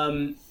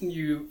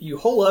 You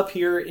hole up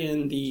here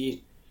in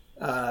the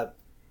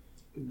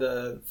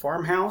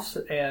farmhouse,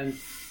 and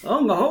lo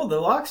and behold, the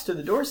locks to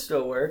the doors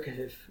still work.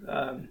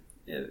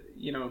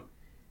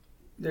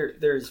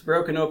 There's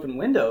broken open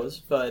windows,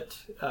 but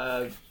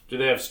do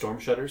they have storm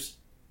shutters?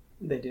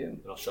 They do.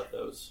 I'll shut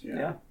those.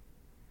 Yeah.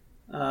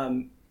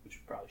 Which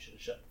you probably should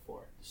have shut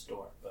before the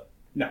storm, but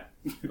no.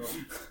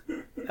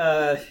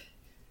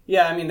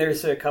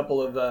 There's a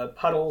couple of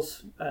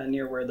puddles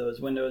near where those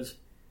windows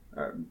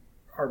are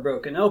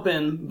broken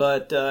open,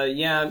 but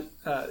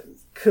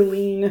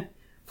Colleen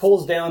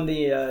pulls down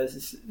the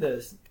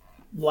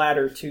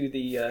ladder to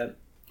the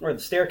or the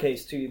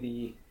staircase to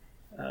the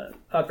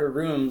upper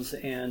rooms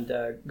and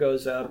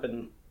goes up,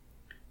 and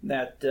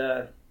that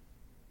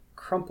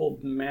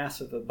crumpled mass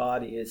of a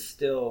body is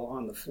still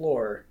on the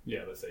floor.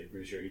 Yeah, let's say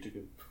pretty sure you took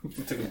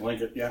took a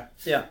blanket. Yeah.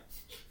 Yeah.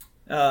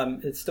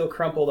 It's still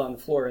crumpled on the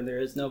floor, and there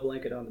is no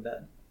blanket on the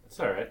bed. That's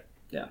all right.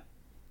 Yeah.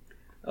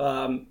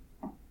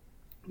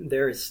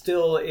 There is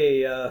still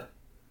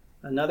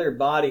another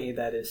body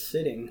that is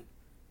sitting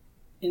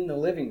in the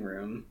living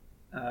room.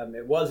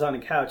 It was on a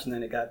couch, and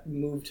then it got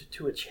moved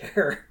to a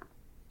chair.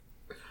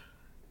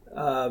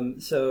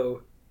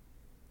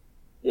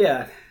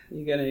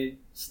 You gonna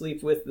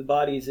sleep with the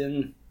bodies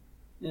in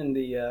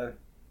the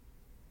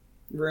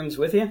rooms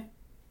with you?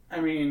 I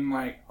mean,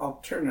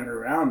 I'll turn it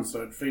around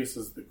so it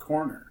faces the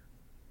corner,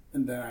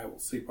 and then I will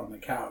sleep on the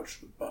couch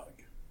with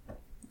Bug.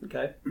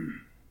 Okay.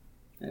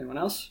 Anyone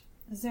else?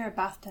 Is there a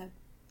bathtub?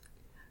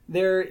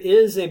 There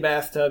is a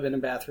bathtub in a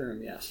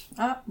bathroom, yes.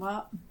 Oh,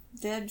 well,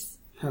 dibs.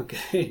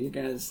 Okay, you're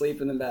going to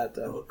sleep in the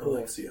bathtub. Cool.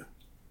 Alexia,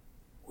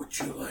 would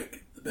you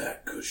like the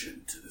back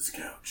cushion to this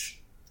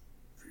couch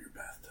for your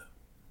bathtub?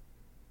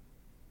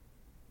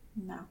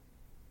 No.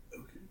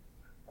 Okay.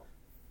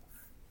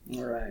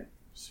 All right.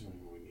 Assuming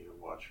we need to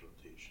watch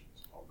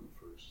rotations, I'll go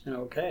first.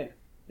 Okay.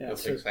 Yeah, You'll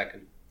take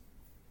second.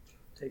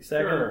 Take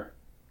second. Sure.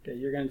 Okay,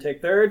 you're going to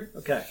take third?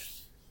 Okay.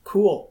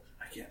 Cool.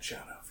 I can't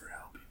shout out for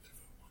help if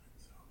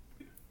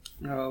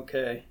I wanted, so.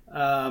 Okay.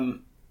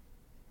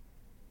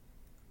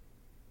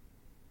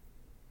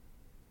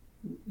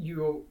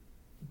 You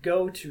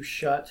go to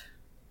shut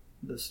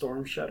the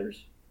storm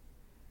shutters,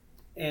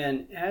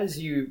 and as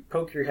you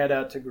poke your head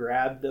out to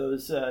grab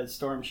those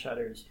storm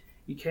shutters,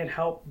 you can't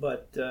help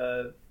but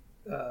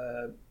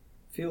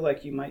feel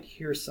like you might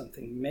hear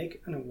something.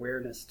 Make an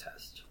awareness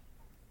test.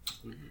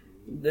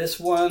 This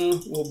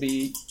one will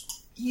be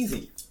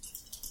easy.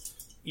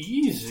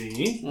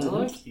 Easy? Mhm. I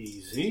like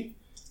easy.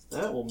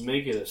 That will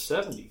make it a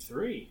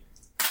 73.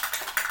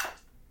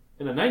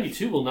 And a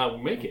 92 will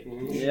not make it.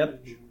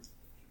 Yep.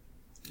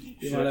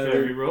 Should I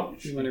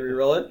reroll? You want to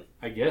re-roll it?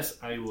 I guess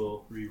I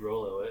will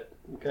re-roll it.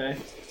 Okay.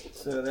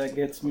 So that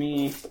gets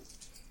me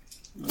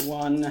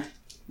 1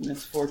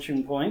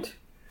 misfortune point.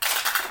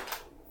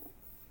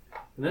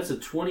 And that's a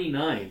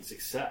 29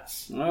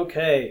 success.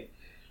 Okay.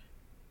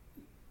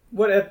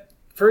 What at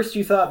first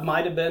you thought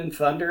might have been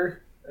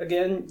thunder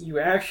again, you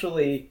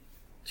actually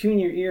tune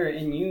your ear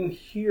and you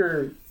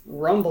hear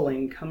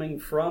rumbling coming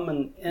from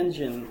an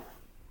engine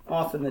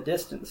off in the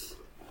distance.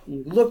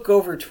 You look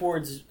over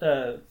towards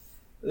the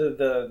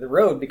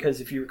road, because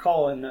if you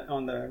recall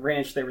on the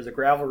ranch there was a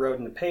gravel road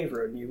and a paved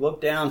road, and you look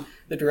down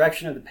the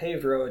direction of the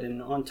paved road,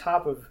 and on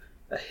top of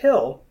a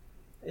hill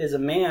is a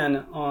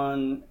man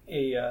on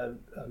a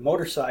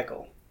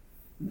motorcycle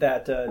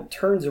that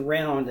turns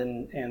around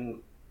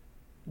and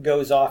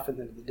goes off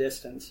into the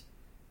distance.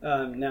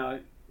 Now,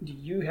 do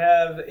you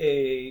have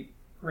a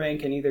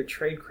rank in either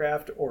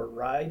tradecraft or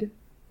ride?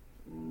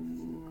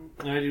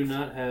 I do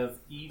not have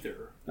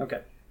either.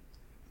 Okay.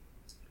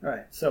 All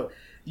right. So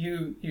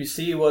you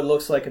see what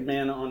looks like a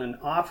man on an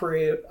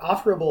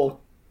operable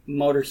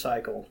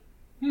motorcycle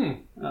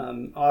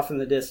off in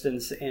the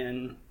distance,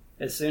 and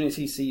as soon as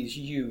he sees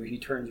you, he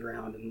turns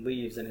around and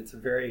leaves, and it's a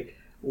very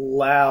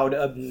loud,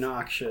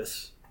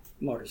 obnoxious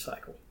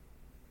motorcycle.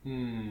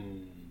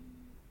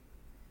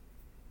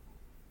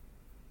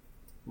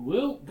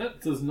 Well,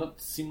 that does not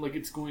seem like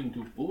it's going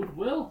to bode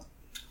well.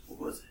 What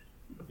was it?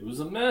 It was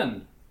a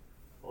man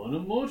on a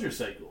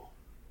motorcycle.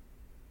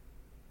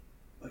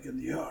 Like in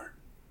the yard?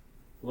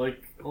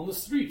 Like on the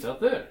street out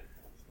there.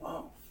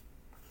 Oh.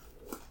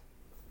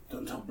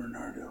 Don't tell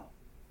Bernardo.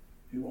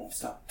 He won't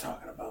stop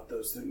talking about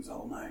those things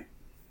all night.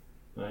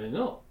 I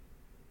know.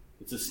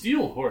 It's a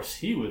steel horse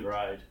he would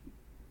ride.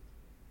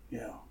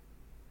 Yeah.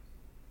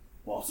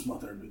 Well, I'll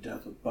smother him to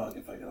death with bug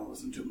if I gotta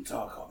listen to him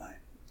talk all night.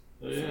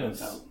 Oh, So don't yes.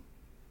 tell him.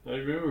 I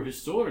remember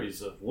his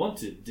stories of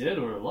wanted, dead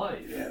or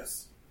alive.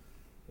 Yes.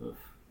 Ugh.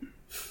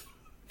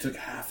 Took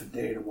half a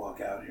day to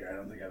walk out here. I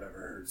don't think I've ever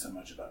heard so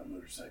much about a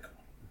motorcycle.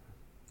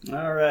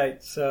 All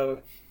right. So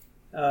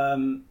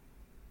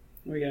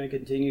we're going to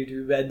continue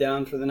to bed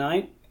down for the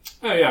night.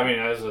 Oh yeah, I mean,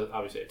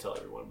 obviously I tell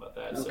everyone about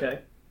that. Okay. So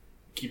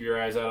keep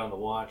your eyes out on the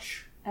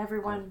watch.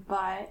 Everyone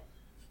but...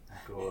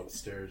 Go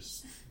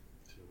upstairs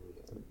to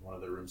one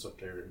of the rooms up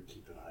there and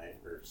keep an eye,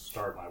 or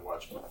start my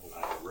watch with an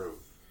eye on the road.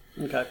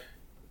 Okay.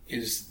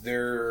 Is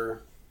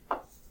there...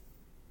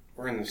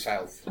 We're in the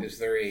south. Is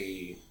there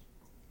a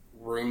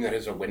room that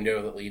has a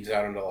window that leads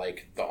out into,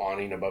 like, the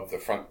awning above the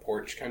front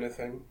porch kind of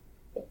thing?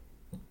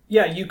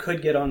 Yeah, you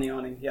could get on the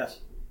awning, yes.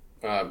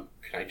 Can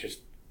I just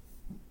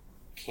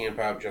camp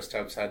out just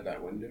outside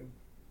that window?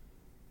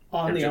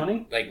 On Or the ju-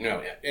 awning? Like,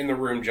 no, in the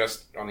room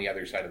just on the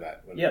other side of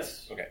that window.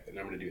 Yes. Okay, then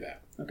I'm going to do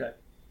that. Okay.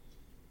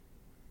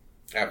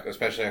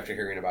 Especially after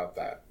hearing about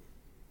that.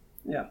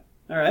 Yeah.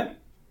 All right.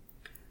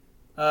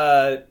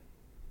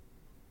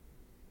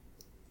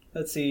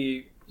 Let's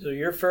see. So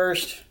you're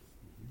first,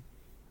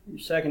 you're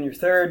second, you're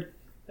third.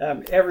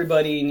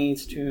 Everybody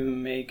needs to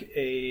make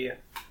a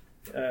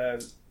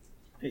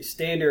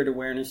standard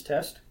awareness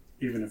test.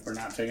 Even if we're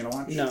not taking a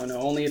watch? No,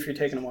 only if you're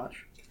taking a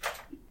watch.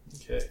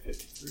 Okay,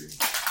 53.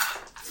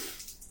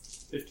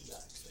 59.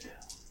 Yeah.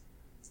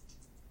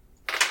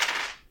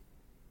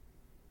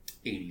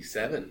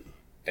 87.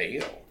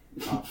 Fail.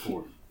 Top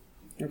 4.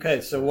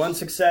 Okay, so 1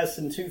 success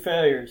and 2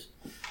 failures.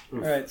 All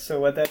right, so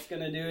what that's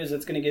going to do is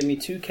it's going to give me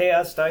 2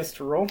 chaos dice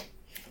to roll.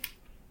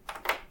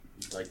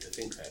 You'd like to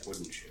think that,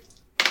 wouldn't you?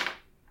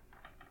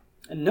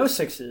 And no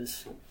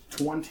 6s.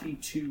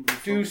 22.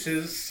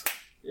 Deuces.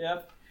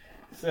 Yep.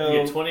 You So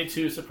get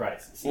 22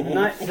 surprises.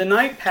 the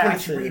night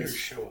passes,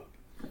 show up.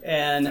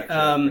 and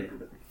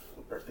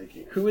Birthday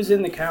cake. who is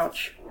in the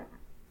couch?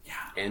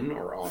 In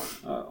or on?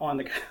 On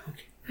the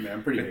couch. Yeah,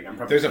 I'm pretty big. I'm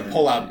probably There's a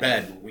pull-out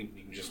bed. We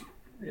can just...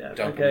 Yeah.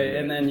 Dump Okay,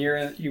 them. and then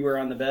you were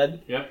on the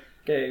bed. Yep.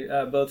 Okay,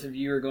 both of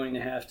you are going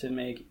to have to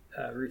make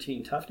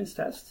routine toughness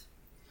tests.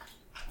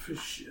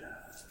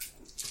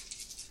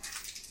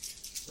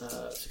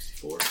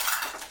 64.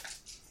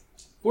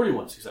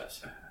 41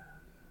 success.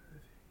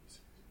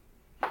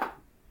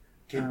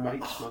 Kid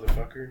bites,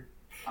 motherfucker.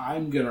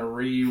 I'm gonna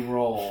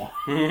re-roll.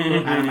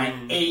 Out of my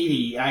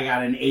 80, I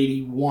got an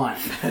 81.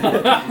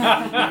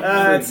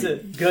 It's a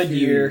good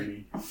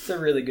year. It's a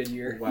really good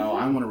year. Well,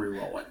 I'm gonna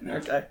re-roll it.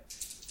 Okay.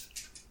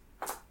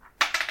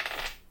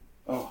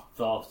 Oh, It's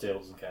all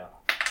tables and count.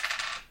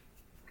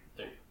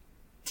 There you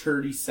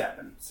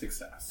 37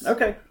 success.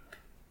 Okay.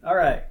 All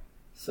right.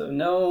 So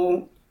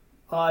no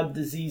odd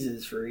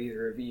diseses for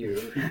either of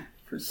you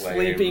for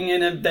sleeping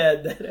in a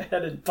bed that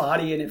had a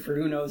body in it for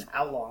who knows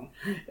how long,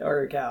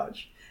 or a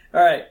couch.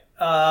 All right.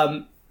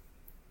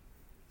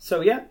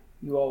 So yeah,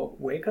 you all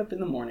wake up in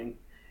the morning.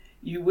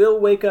 You will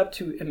wake up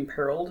to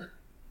imperiled,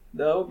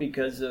 though,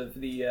 because of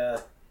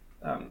the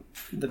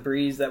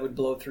breeze that would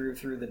blow through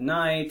the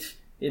night.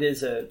 It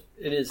is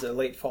a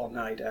late fall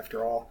night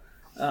after all,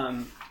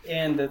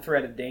 and the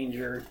threat of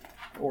danger,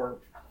 or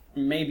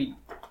maybe,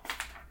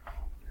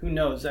 who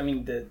knows? I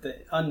mean, the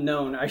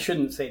unknown. I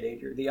shouldn't say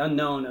danger. The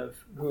unknown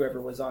of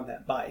whoever was on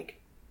that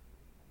bike.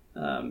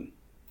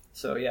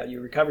 So yeah,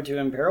 you recover to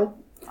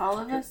imperiled. All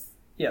of us?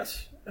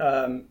 Yes.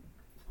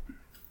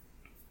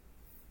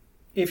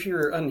 If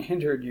you're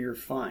unhindered, you're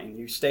fine.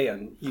 You stay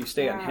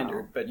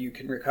unhindered, but you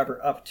can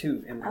recover up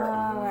to imperiled.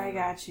 Oh, I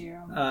got you.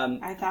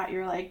 I thought you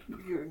were like,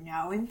 you're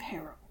now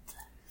imperiled.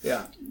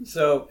 Yeah.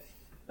 So,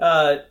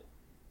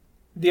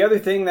 the other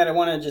thing that I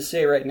want to just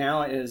say right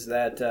now is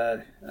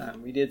that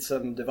we did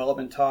some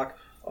development talk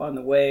on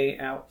the way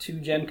out to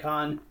Gen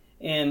Con,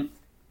 and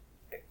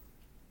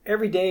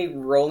every day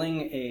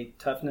rolling a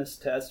toughness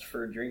test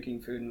for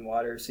drinking food and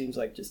water seems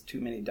like just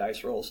too many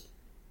dice rolls.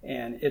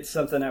 And it's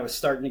something I was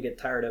starting to get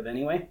tired of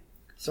anyway.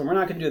 So we're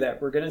not going to do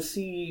that. We're going to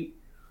see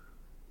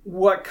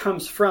what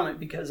comes from it,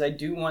 because I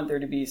do want there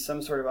to be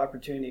some sort of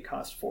opportunity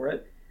cost for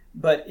it.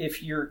 But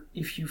if you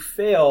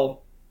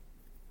fail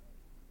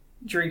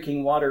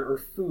drinking water or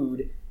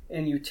food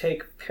and you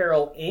take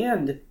peril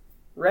and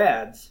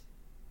rads,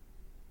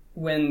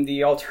 when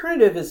the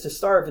alternative is to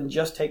starve and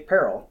just take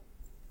peril,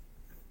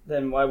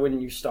 then why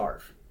wouldn't you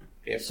starve?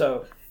 Yep.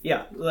 So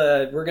yeah,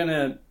 we're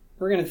gonna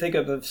think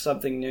of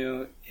something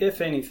new,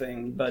 if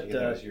anything. But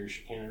That was your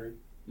chicanery.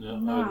 No,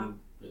 No. I wouldn't.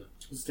 Yeah.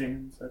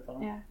 Stands, I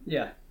thought.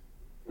 Yeah.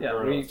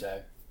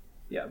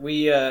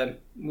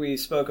 We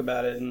spoke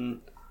about it,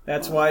 and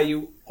that's why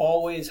you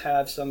always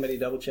have somebody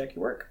double check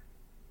your work,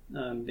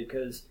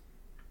 because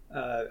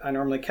I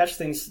normally catch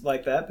things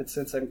like that, but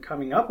since I'm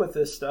coming up with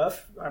this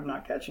stuff, I'm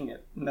not catching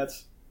it, and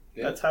that's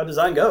how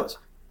design goes.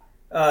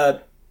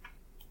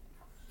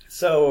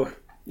 So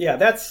yeah,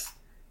 that's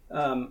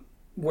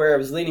where I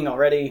was leaning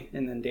already,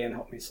 and then Dan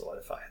helped me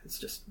solidify it. It's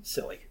just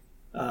silly.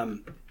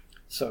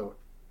 So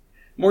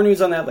more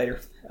news on that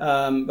later.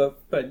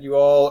 But you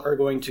all are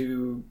going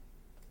to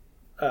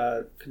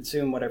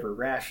consume whatever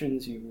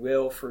rations you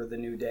will for the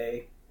new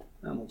day.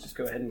 We'll just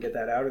go ahead and get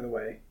that out of the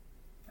way.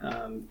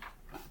 And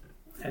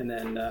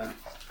then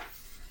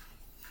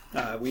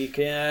we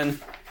can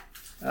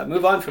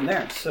move on from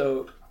there.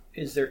 So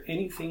is there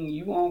anything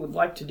you all would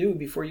like to do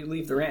before you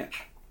leave the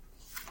ranch?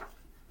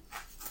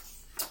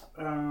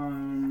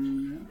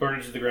 Burn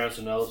it to the ground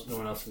so no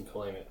one else can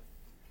claim it.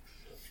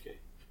 Okay.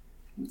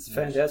 It's a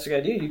fantastic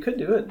idea. You could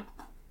do it.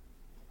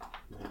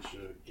 Make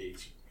sure the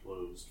gates are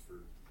closed for.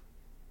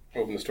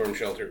 Open the storm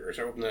shelter, or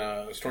open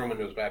the storm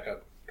windows back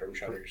up. Storm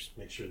shutters.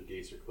 Make sure the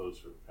gates are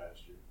closed for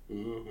pasture.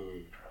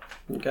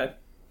 Mm-hmm. Okay.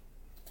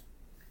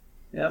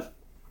 Yep.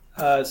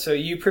 So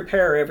you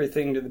prepare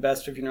everything to the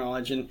best of your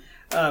knowledge, and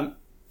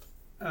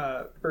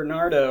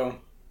Bernardo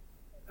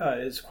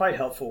is quite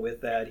helpful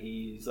with that.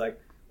 He's like,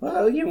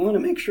 well, you want to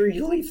make sure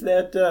you leave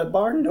that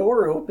barn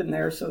door open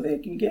there so they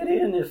can get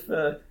in if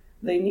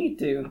they need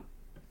to.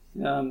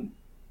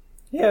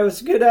 Yeah, it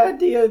was a good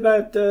idea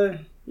about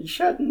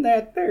shutting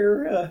that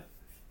there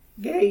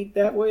gate.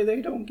 That way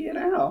they don't get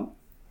out.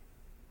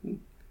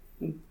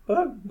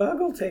 Bug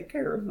will take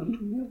care of them.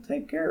 He'll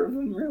take care of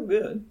them real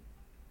good.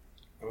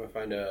 I'm going to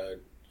find a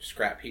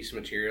scrap piece of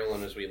material,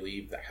 and as we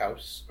leave the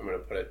house, I'm going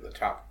to put it in the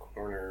top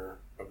corner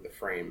of the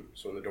frame,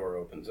 so when the door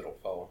opens, it'll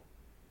fall.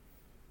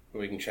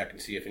 We can check and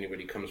see if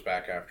anybody comes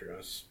back after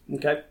us.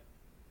 Okay.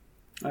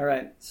 All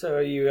right. So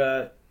you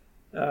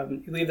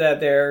leave that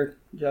there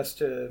just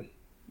to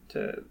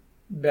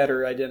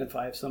better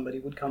identify if somebody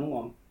would come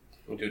along.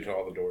 We'll do it to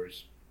all the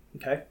doors.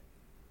 Okay.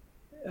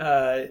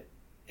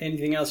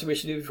 Anything else you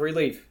wish to do before you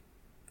leave?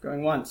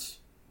 Going once.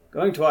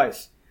 Going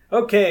twice.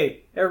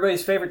 Okay.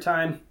 Everybody's favorite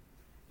time.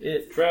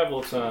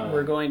 Travel time.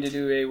 We're going to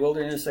do a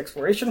wilderness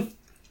exploration.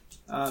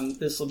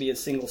 This will be a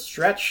single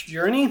stretch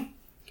journey.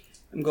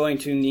 I'm going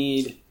to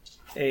need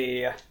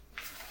a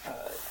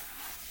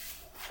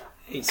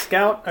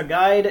scout, a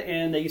guide,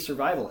 and a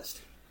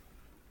survivalist.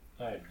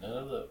 I have none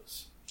of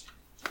those.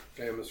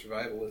 I am a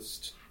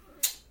survivalist.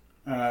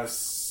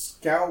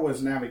 Scout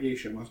was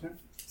navigation, wasn't it?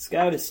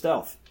 Scout is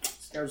stealth.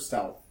 Scout is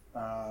stealth.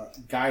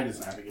 Guide is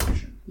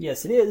navigation.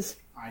 Yes, it is.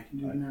 I can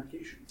do the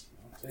navigation.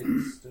 I'll take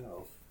the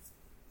stealth.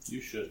 You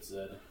should,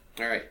 Zed.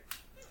 All right.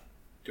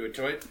 Do it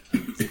to it.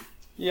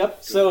 Yep,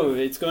 so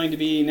it's going to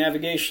be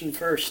navigation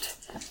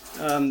first.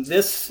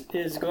 This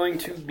is going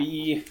to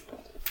be...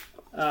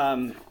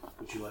 Would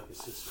you like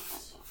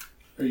assistance?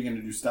 Are you going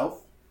to do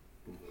stealth?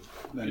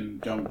 Then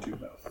don't do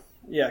both.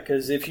 yeah,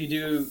 because if you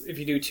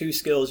do 2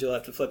 skills, you'll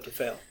have to flip to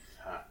fail.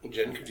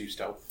 Jen could do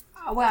stealth.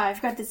 Well,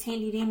 I've got this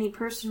handy-dandy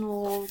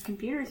personal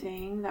computer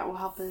thing that will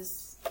help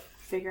us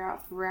figure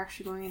out if we're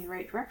actually going in the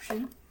right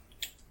direction.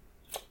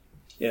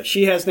 Yeah,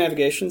 she has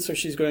navigation, so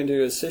she's going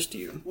to assist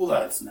you. Well,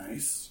 that's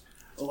nice.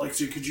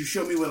 Alexia, could you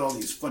show me what all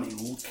these funny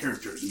little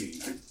characters mean?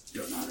 I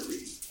don't know how to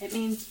read. It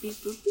means beep,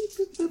 boop, beep,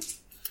 boop, boop.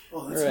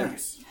 Oh, that's Right.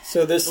 nice.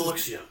 So this is...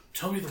 Alexia,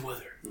 tell me the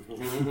weather. Oh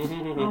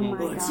my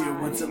Alexia,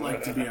 god. what's it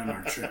like to be on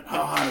our trip?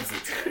 How hot is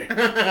it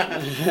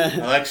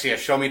today? Alexia,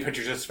 show me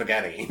pictures of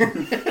spaghetti.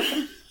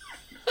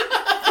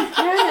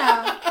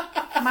 No.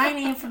 My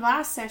name from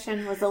last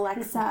session was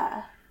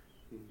Alexa.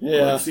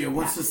 Yeah. Alexia,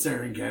 what's the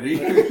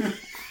Serengeti?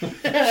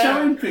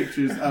 Showing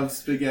pictures of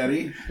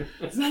spaghetti.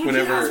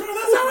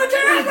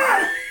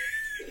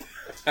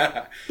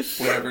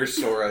 Whenever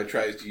Sora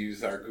tries to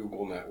use our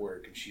Google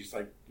network and she's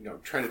like,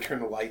 trying to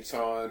turn the lights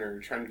on or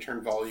trying to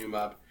turn volume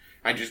up,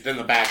 I just in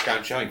the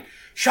background showing,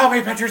 show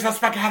me pictures of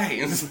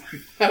spaghetti.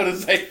 How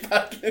does I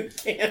fucking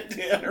can't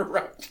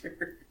interrupt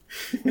her?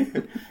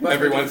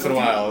 Every once in a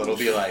while it'll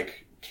be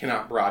like,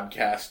 cannot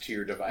broadcast to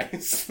your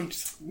device. I'm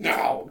just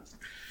no.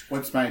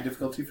 What's my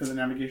difficulty for the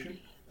navigation?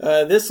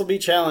 This will be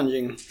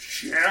challenging.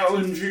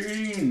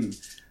 Challenging!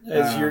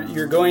 As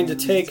you're going to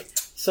take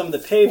some of the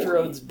paved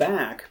roads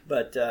back,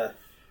 but yeah,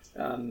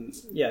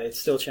 it's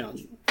still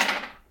challenging.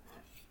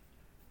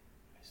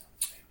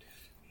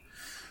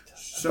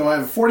 So I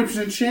have a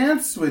 40%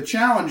 chance with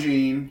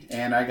challenging,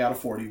 and I got a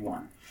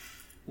 41.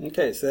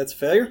 Okay, so that's a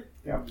failure.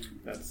 Yep.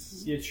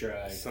 That's You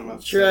try. some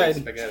of Tried.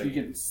 You spaghetti.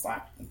 get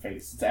slapped in the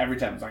face. It's every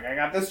time. It's like, I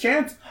got this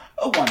chance.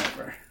 Oh,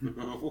 whatever.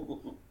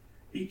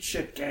 Eat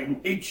shit, gang.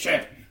 Eat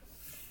shit.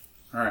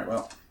 Alright,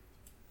 well.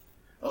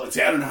 Oh, let's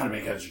see. I don't know how to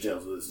make heads or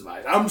tails with this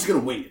device. I'm just going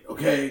to wing it,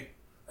 okay?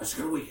 I'm just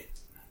going to wing it.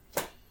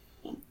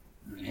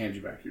 And hand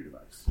you back your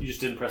device. You just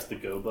didn't press the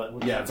go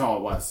button. Yeah, that's all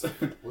it was.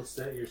 What's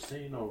that you're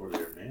saying over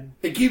there, man?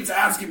 It keeps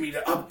asking me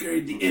to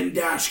upgrade the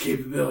in-dash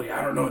capability.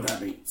 I don't know what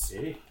that means.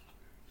 Hey,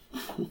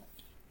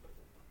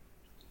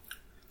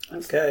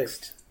 Okay.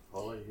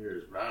 all I hear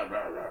is rah,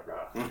 rah, rah,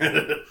 rah.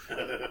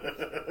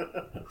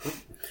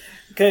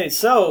 Okay,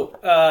 so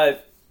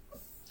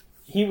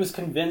he was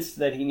convinced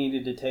that he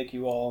needed to take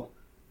you all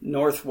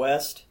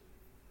northwest,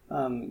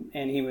 and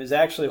he was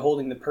actually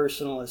holding the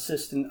personal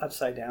assistant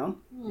upside down.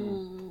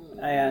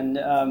 And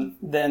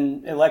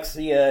then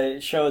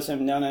Alexia shows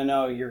him,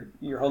 no,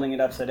 you're holding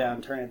it upside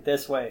down. Turn it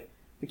this way.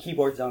 The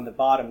keyboard's on the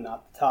bottom,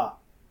 not the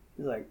top.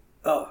 He's like,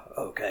 oh,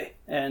 okay.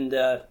 And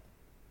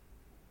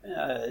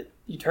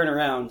you turn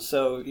around,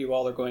 so you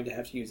all are going to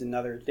have to use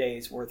another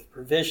day's worth of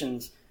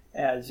provisions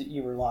as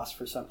you were lost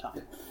for some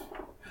time.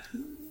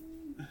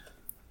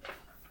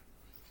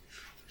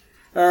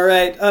 All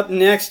right, up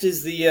next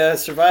is the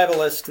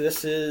survivalist.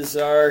 This is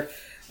our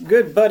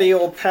good buddy,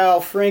 old pal,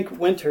 Frank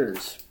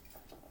Winters.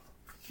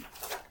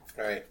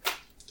 Alright.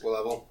 What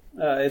level?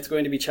 It's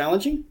going to be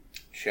challenging.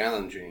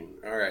 Challenging.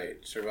 Alright.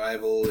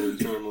 Survival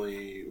is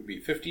normally would be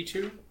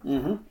 52.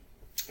 Mm-hmm.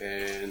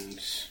 And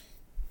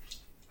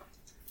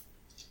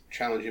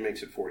challenging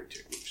makes it 42.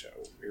 So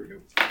here we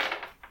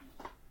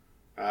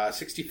go.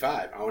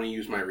 65. I want to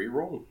use my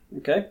reroll.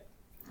 Okay.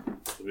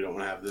 We don't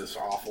want to have this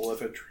awful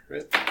of a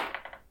trip.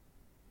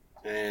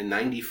 And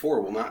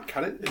 94 will not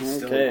cut it. It's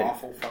still Okay. an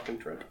awful fucking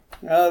trip.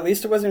 At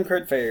least it wasn't a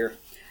crit failure.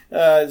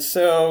 With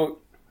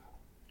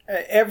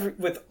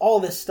all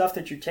this stuff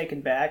that you're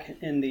taking back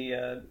in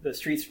the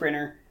street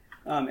sprinter,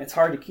 it's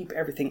hard to keep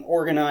everything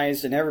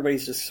organized, and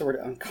everybody's just sort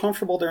of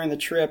uncomfortable during the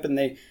trip. And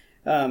they,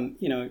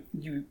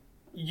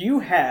 you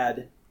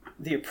had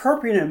the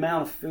appropriate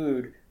amount of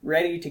food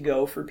ready to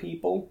go for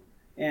people,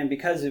 and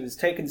because it was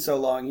taking so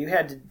long, you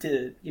had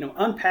to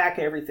unpack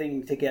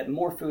everything to get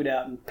more food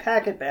out and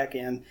pack it back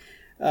in.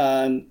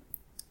 And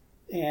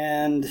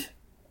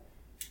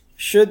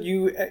should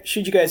you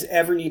guys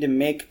ever need to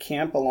make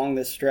camp along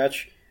this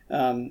stretch,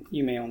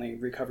 you may only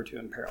recover to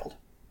imperiled.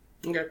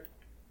 Okay.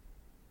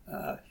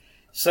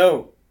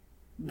 So,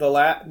 the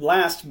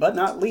last but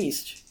not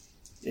least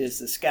is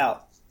the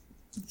scout.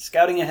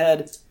 Scouting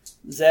ahead,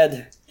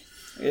 Zed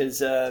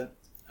is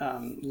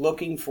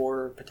looking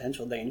for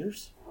potential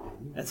dangers,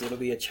 as it'll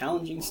be a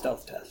challenging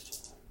stealth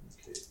test.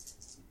 Okay.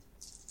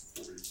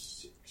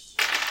 46.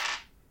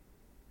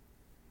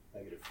 I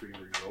get a free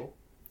reroll.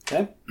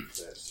 Okay?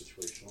 That's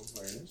situational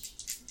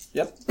awareness.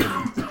 Yep.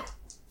 And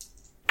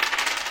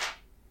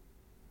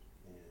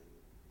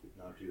did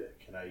not do that.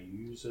 Can I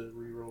use a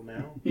reroll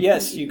now?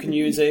 Yes, you can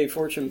use a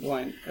fortune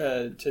point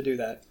to do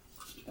that.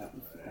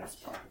 That's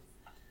part of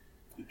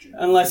the gym.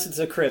 Unless it's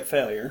a crit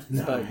failure.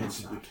 No, But, it's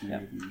the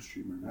community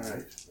streamer.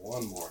 Alright,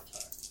 one more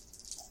time.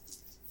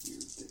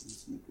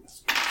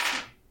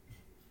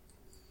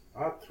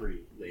 3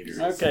 later.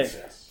 Okay.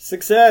 Success.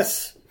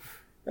 Success.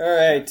 All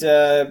right.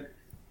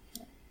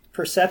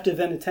 Perceptive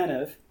and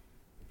attentive.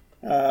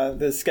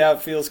 The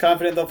scout feels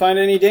confident they'll find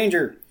any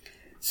danger.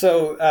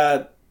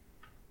 So,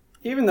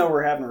 even though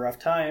we're having a rough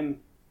time,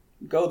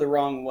 go the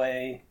wrong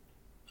way,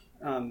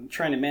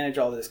 trying to manage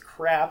all this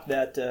crap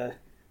that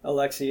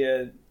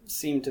Alexia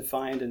seemed to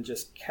find and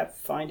just kept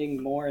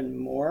finding more and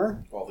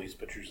more. All these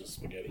pictures of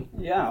spaghetti.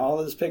 Yeah, all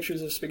those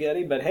pictures of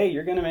spaghetti, but hey,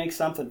 you're going to make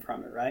something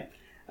from it, right?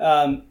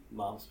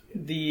 Mom's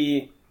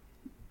spaghetti.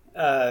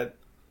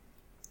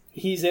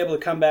 He's able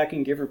to come back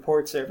and give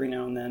reports every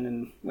now and then,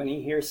 and when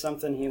he hears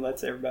something, he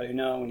lets everybody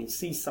know. When he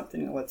sees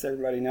something, he lets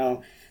everybody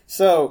know.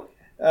 So,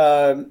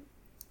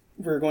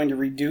 we're going to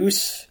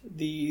reduce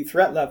the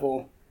threat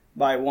level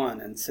by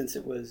 1, and since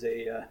it was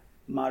a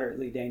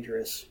moderately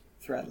dangerous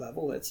threat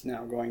level, it's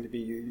now going to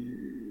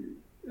be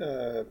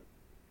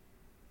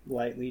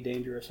lightly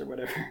dangerous or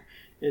whatever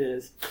it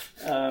is.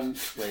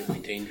 Lightly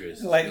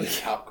dangerous. Lightly.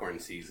 Popcorn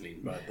seasoning,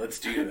 but let's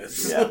do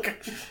this. Yeah.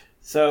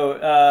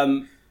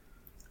 So,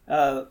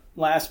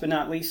 last but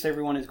not least,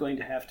 everyone is going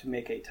to have to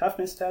make a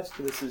toughness test.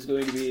 This is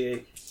going to be a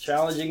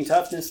challenging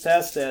toughness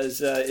test as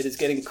it is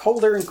getting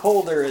colder and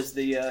colder as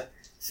the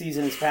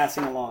season is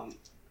passing along.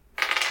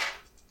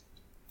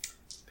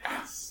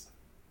 Pass.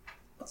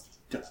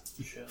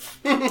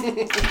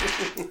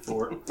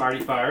 For party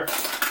fire.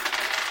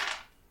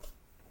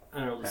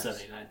 I rolled a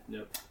 79.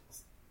 Nope.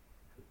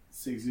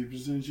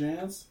 60%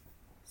 chance.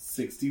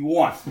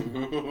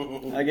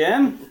 61.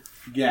 Again?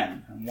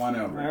 Again, I'm 1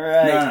 over. All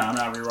right. No, I'm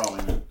not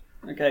re-rolling it.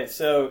 Okay,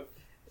 so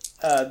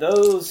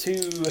those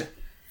who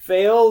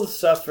fail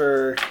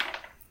suffer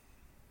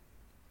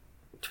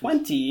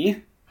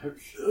 20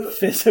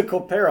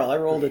 physical peril. I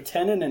rolled a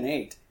 10 and an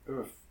 8. I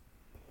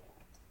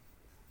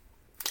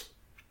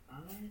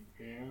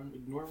am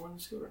ignore 1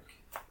 skill rank.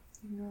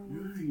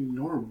 You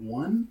ignore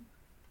 1?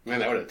 Man,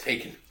 that would have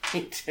taken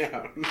me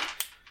down.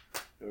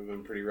 That would have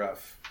been pretty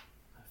rough.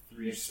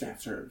 3 Your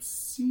stats are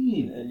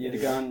obscene. And you'd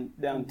have gone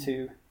down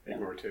 2.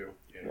 Ignore 2.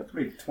 Yeah. That's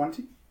pretty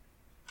 20?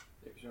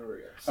 Ignore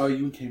yours. Oh,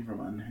 you came from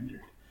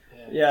unhindered.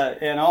 Yeah,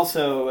 and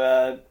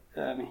also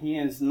he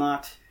is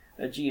not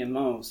a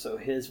GMO, so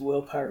his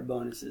willpower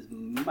bonus is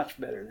much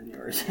better than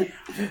yours.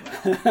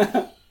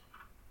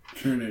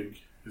 Koenig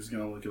is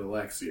going to look at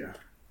Alexia.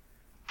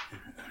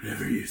 I'm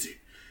never using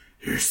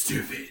your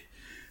stupid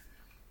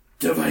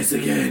device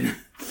again.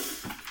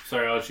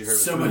 Sorry, all you heard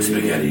was So much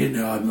spaghetti and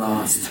now I'm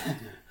lost.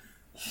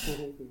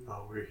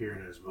 All we're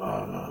hearing is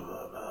blah, blah,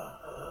 blah, blah.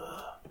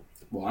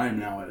 Well, I am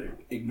now at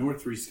ignore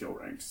 3 skill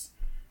ranks.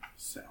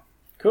 So.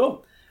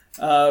 Cool.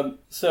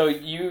 So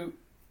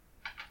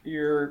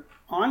you're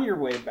on your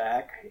way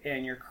back,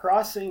 and you're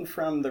crossing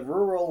from the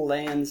rural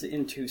lands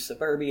into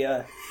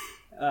suburbia,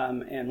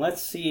 and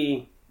let's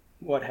see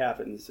what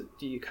happens.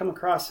 Do you come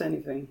across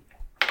anything?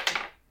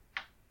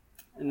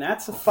 And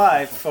that's a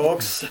 5,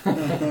 folks.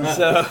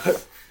 So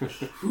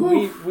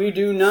we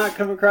do not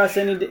come across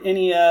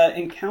any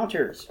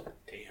encounters.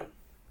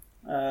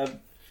 Damn.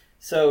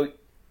 So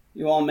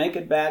you all make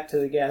it back to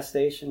the gas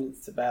station.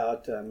 It's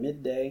about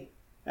midday.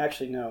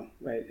 Actually, no.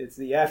 Wait, it's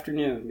the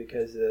afternoon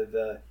because of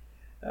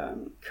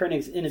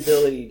Koenig's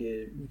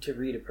inability to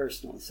read a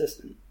personal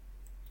assistant.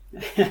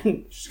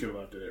 She's going to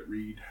have to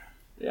read.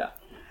 Yeah.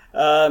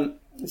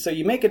 So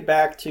you make it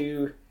back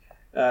to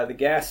the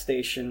gas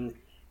station,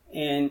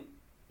 and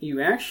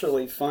you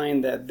actually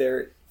find that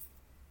there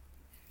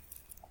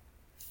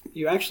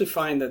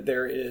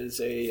is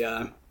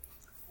a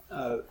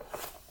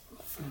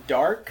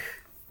dark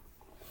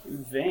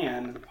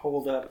van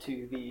pulled up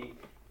to the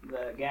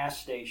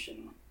gas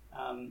station.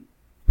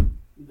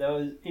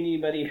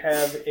 Anybody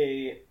have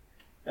a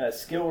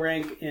skill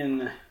rank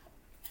in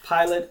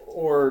pilot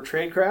or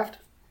tradecraft?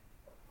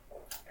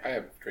 I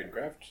have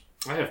tradecraft.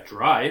 I have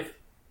drive.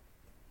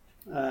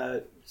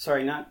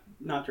 Sorry, not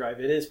drive.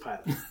 It is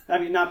pilot. I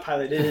mean, not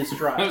pilot. It is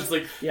drive. I was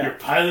like, Yeah. you're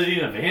piloting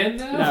a van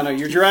now? No,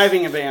 you're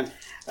driving a van.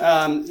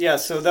 Yeah,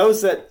 so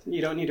those that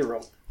you don't need to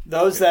roll.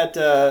 Those that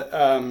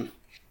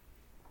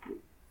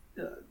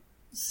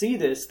see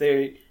this,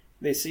 they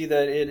see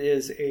that it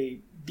is a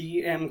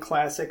DM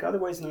Classic,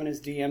 otherwise known as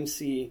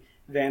DMC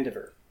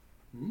Vandiver.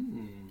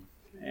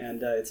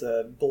 And it's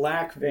a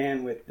black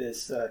van with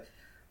this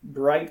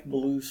bright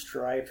blue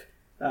stripe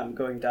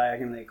going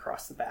diagonally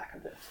across the back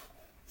of it.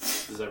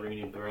 Does that ring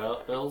any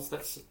bells,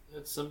 that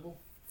symbol?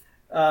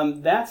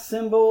 That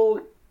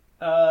symbol,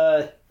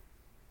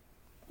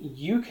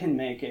 you can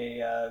make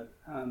a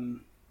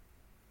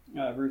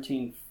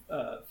routine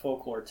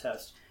folklore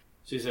test.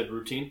 So you said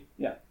routine?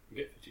 Yeah.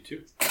 Okay,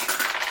 52.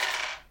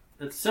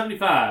 That's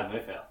 75. I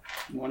fail.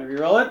 One of you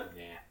roll it?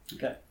 Yeah.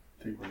 Okay.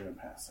 I think we're going to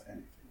pass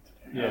anything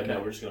today. Yeah, Okay.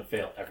 no, we're just going to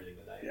fail everything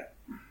tonight. Yeah.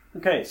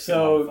 Okay, Long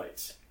so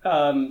fights.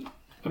 um,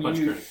 A bunch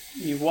of critics.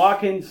 you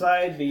walk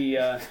inside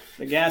the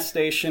gas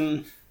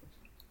station,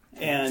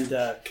 and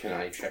Can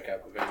I check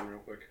out the van real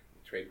quick?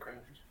 Tradecraft.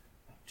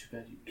 Too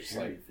bad you Just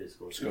carry like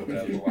physical. scope it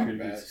out of the water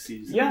bag.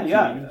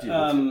 yeah.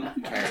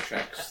 Tire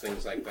checks,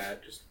 things like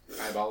that. Just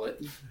eyeball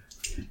it.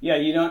 Yeah,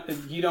 you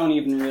don't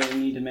even really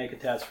need to make a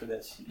test for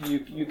this.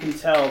 You can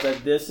tell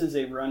that this is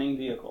a running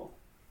vehicle,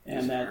 Is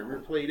and it that armor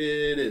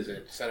plated? Is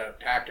it set up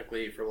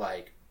tactically for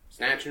like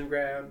snatch and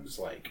grabs?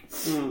 Like,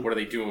 what are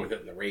they doing with it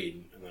in the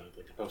raid in the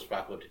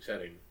post-apocalyptic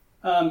setting?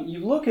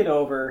 You look it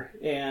over,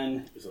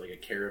 and is it like a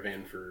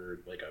caravan for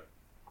like a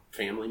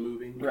family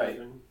moving? Right.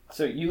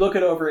 So you look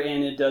it over,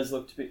 and it does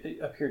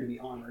appear to be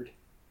armored.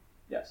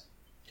 Yes.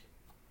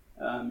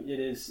 It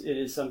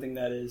is something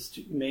that is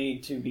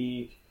made to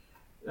be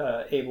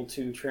able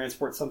to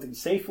transport something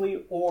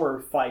safely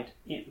or fight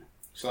in.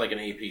 So like an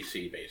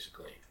APC,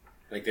 basically.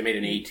 Like they made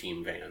an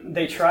A-team van.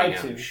 They tried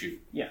to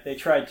shoot. Yeah, they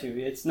tried to.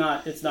 It's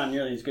not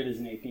nearly as good as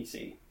an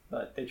APC,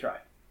 but they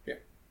tried.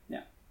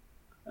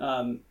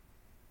 Yeah.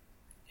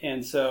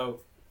 And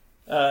so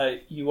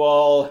you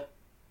all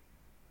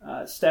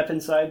step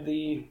inside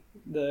the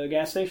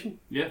gas station.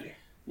 Yeah.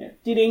 Yeah.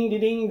 Ding,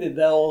 ding, the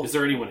bell. Is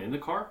there anyone in the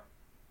car?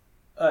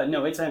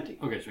 No, it's empty.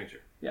 Okay, just make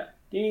sure. Yeah.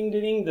 Ding,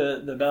 ding,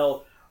 the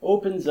bell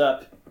opens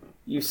up.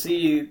 You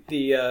see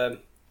the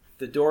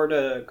door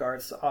to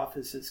Garth's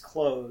office is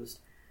closed,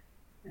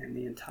 and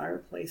the entire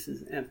place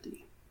is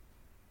empty.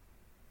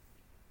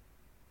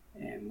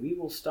 And we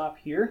will stop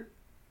here,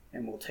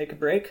 and we'll take a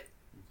break.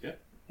 Yeah.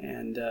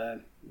 And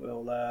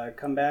we'll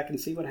come back and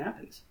see what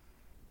happens.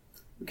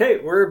 Okay,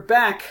 we're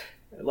back.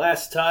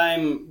 Last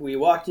time we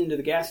walked into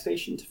the gas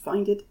station to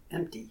find it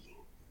empty.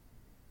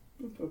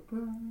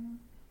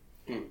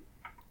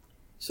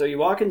 So you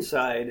walk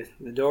inside,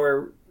 the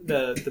door,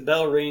 the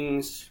bell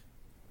rings,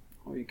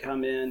 or you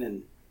come in,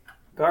 and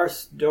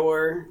Garth's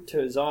door to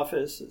his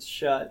office is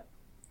shut.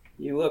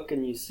 You look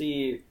and you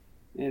see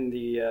in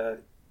the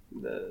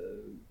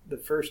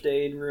first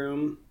aid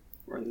room,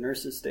 or the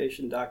nurse's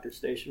station, doctor's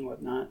station,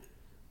 whatnot,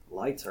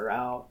 lights are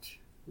out.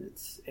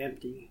 It's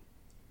empty.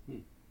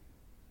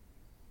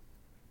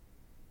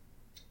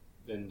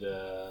 And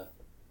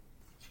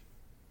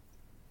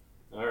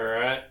all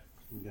right.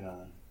 I'm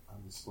gonna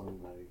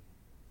unsling my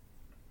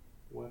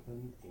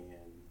weapon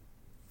and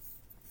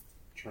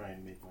try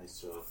and make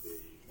myself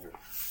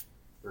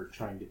or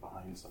try and get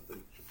behind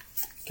something.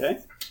 Okay.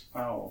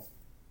 I'll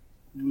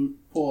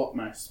pull up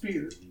my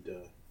spear.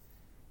 And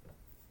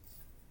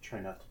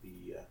try not to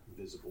be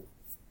visible.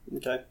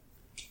 Okay.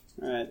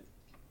 All right.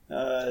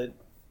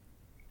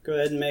 Go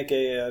ahead and make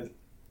a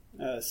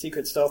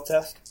secret stealth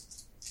test.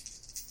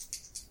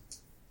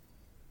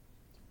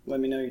 Let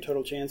me know your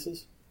total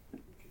chances.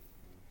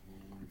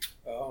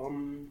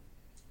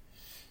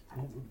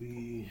 That would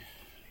be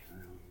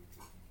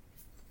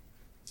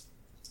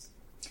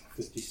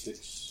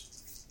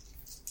 56.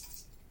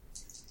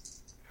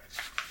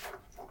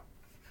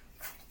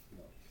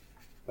 No.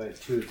 If I had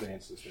 2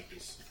 advances, that'd be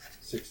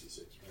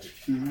 66, right?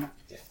 Mm-hmm.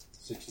 Yeah,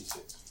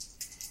 66.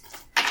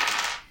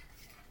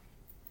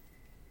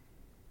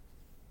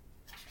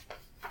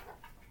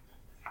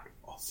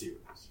 All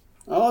zeros.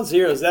 All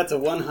zeros. That's a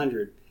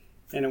 100.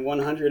 And a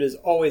 100 is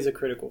always a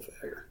critical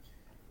failure.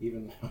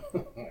 Even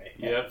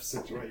Yep.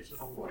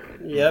 situational.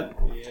 Yep.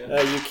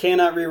 Yeah. You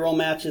cannot reroll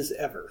matches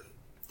ever.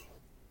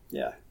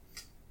 Yeah.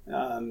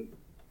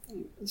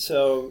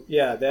 So,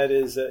 yeah, that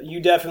is...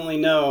 you definitely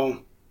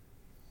know...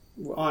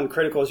 On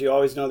criticals, you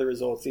always know the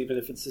results, even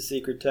if it's a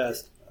secret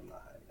test.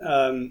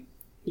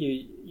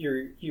 You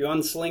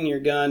unsling your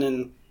gun,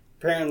 and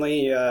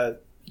apparently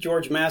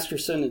George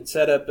Masterson had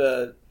set up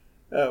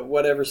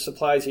whatever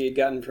supplies he had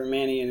gotten from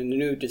Manny in a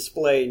new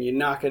display, and you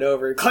knock it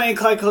over, clang,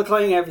 clang, clang,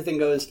 clang, everything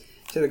goes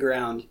to the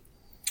ground.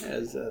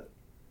 As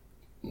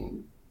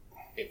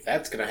if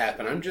that's going to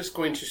happen, I'm just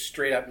going to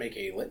straight up make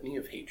a litany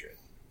of hatred.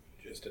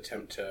 Just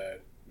attempt to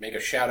make a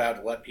shout out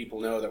to let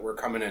people know that we're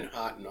coming in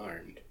hot and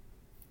armed.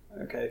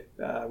 Okay,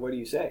 what do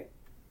you say?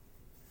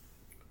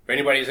 If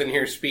anybody's in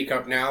here, speak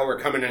up now. We're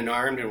coming in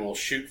armed, and we'll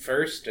shoot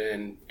first,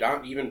 and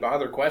don't even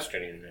bother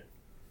questioning it.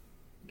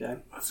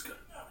 Okay. Let's go.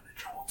 I'm having a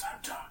trouble time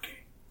talking.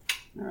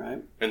 All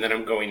right. And then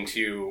I'm going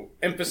to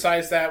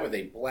emphasize that with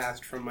a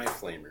blast from my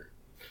flamer.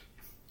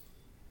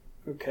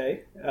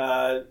 Okay.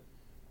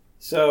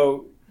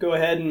 So go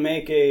ahead and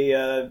make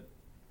a.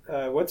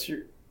 What's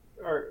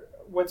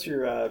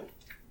your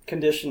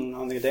condition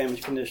on the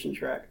damage condition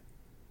track?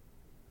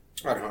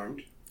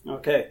 Unharmed.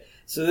 Okay.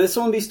 So this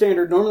won't be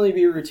standard. Normally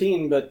be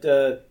routine, but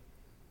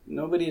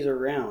nobody's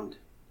around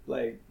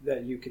like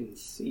that you can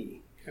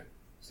see. Okay.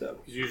 So.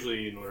 Because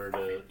usually, in order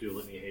to do a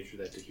litany of hatred,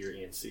 they have to hear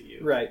and see you.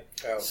 Right.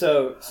 Oh.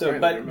 So,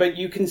 Right, but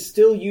you can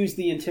still use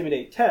the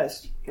intimidate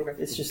test.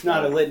 Okay. It's just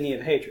not a litany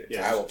of hatred.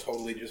 Yeah. I will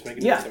totally just make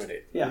it Yeah.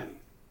 intimidate. Yeah.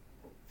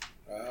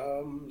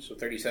 So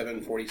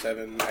 37,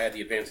 47. I had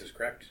the advances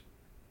correct.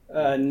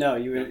 No,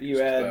 you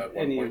just, add 1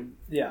 any. point.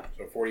 Yeah.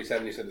 So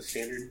 47. You said the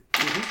standard.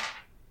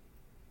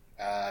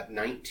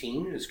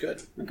 19 is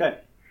good. Okay.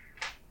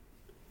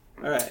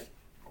 All right.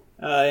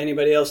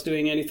 Anybody else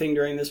doing anything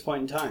during this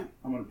point in time?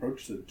 I'm going to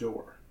approach the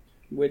door.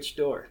 Which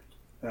door?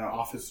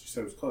 Office, you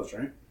said was closed,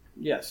 right?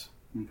 Yes.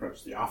 I'm going to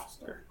approach the office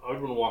door. I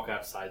would want to walk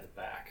outside the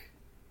back.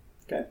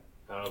 Okay.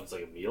 I don't know if it's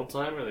like a meal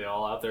time. Are they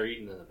all out there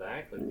eating in the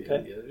back like they Okay.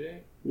 did the other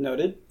day?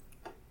 Noted.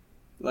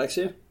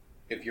 Alexia?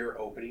 If you're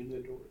opening the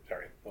door.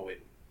 Sorry. Oh,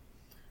 wait.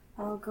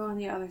 I'll go on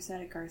the other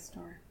side of Garth's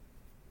door.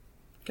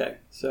 Okay.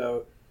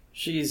 So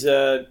she's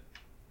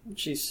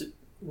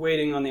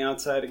waiting on the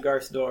outside of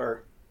Garth's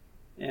door,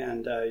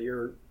 and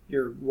you're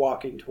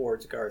walking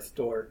towards Garth's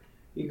door.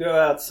 You go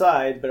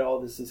outside, but all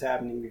this is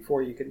happening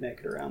before you could make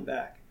it around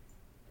back.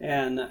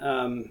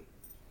 And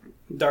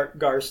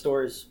Garth's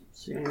door is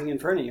standing in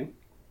front of you.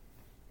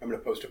 I'm going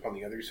to post up on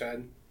the other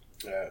side.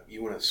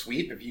 You want to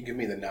sweep? If you give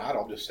me the nod,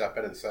 I'll just step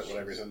in and set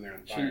whatever's in there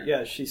on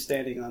fire. She's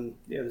standing on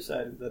the other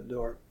side of the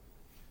door.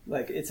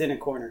 Like, it's in a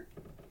corner.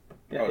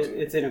 Yeah,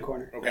 it's in a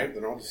corner. Okay,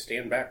 then I'll just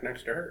stand back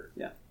next to her.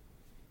 Yeah.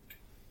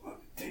 Let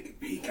me take a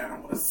peek. I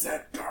don't want to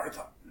set Garth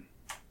up.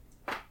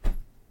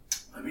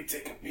 Let me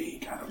take a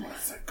peek. I don't want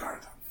to set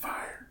Garth on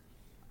fire.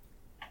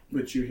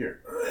 Which you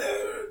hear.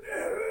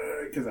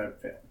 Because I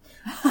failed.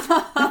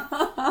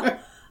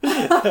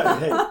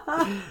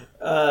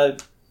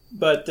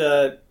 But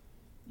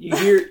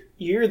you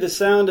hear the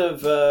sound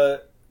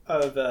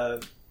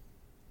of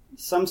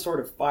some sort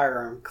of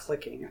firearm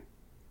clicking,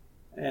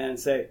 and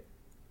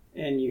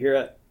you hear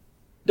a,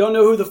 "Don't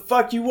know who the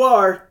fuck you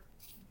are,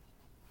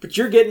 but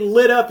you're getting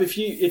lit up if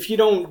you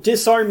don't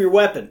disarm your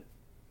weapon."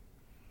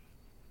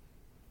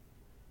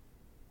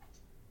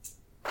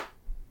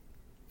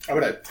 I'm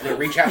gonna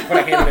reach out and put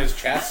a hand in his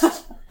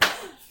chest.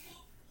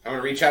 And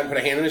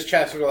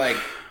we're like,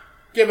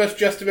 "Give us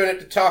just a minute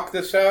to talk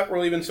this out. We're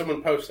leaving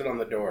someone posted on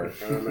the door."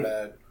 And I'm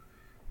gonna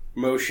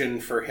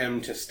motion for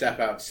him to step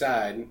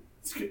outside.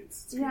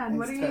 Yeah, and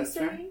what are you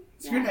saying?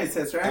 Scrutinize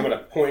test, right? I'm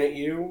gonna point at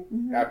you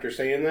after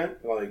saying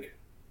that, like,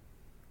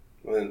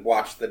 and then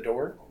watch the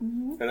door,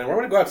 and then we're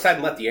gonna go outside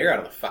and let the air out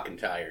of the fucking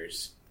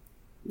tires.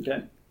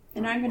 Okay.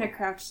 And I'm going to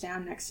crouch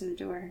down next to the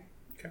door.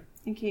 Okay.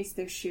 In case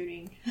they're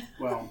shooting.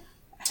 Well,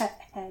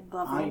 Head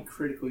level. I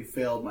critically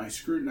failed my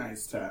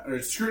scrutinize test. Or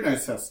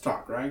scrutinize test to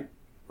talk, right?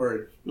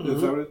 Or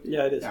is that what it is?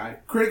 Yeah, it is. Yeah, I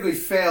critically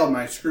failed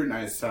my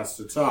scrutinize test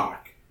to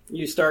talk.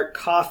 You start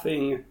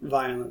coughing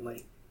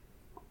violently.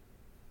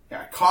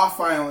 Yeah, I cough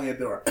violently at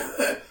the door.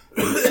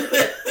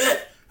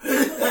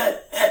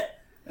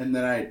 And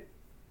then I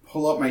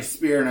pull up my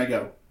spear and I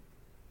go,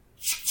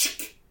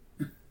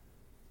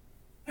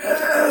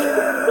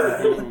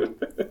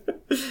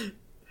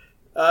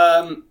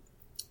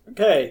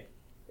 Okay.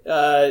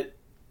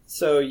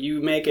 So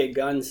you make a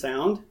gun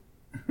sound.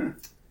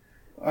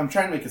 I'm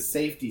trying to make a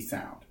safety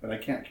sound, but I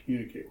can't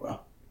communicate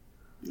well.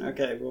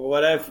 Okay. Well,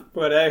 what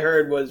I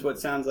heard was what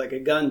sounds like a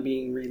gun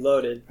being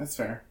reloaded. That's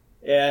fair.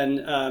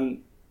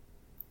 And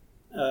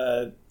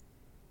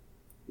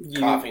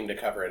Coughing to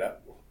cover it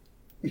up.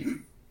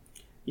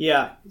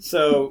 Yeah.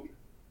 So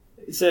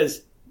it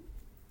says,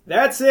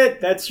 "That's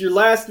it. That's your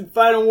last and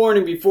final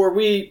warning before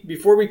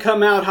we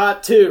come out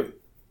hot too."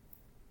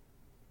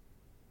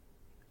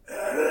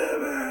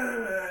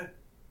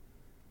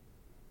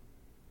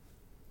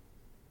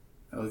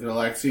 I look at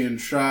Alexi and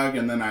shrug,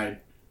 and then I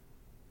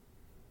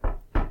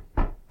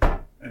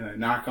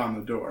knock on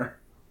the door.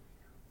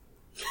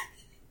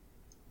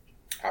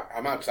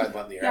 I'm outside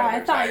letting the air Yeah, out I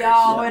of thought their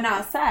y'all tires. went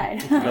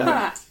outside.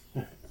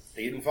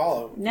 He didn't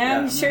follow.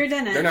 No, sure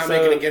didn't. They're not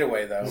making a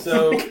getaway, though.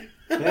 So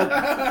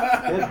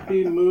That'd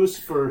be Moose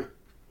for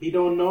he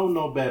don't know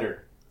no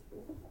better.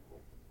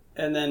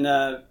 and then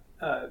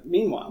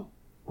meanwhile,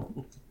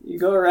 you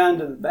go around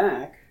to the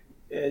back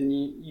and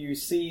you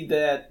see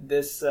that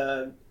this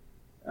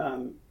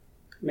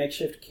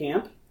makeshift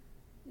camp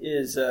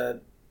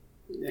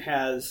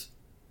has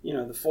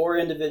the four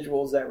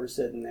individuals that were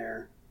sitting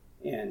there,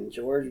 and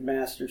George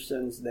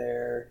Masterson's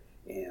there,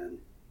 and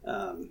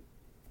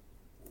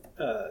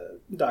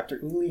Dr.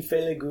 Uli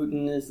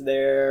Feleguten is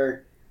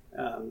there,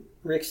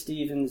 Rick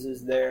Stevens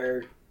is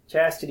there,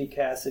 Chastity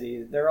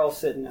Cassidy. They're all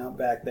sitting out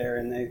back there,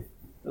 and they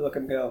look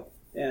and go.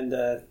 And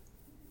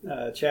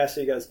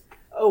Chastity goes,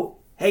 "Oh,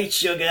 hey,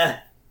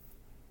 sugar."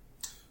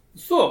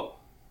 So,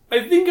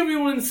 I think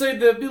everyone inside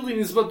the building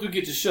is about to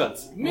get shot.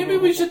 Maybe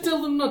we should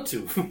tell them not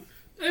to.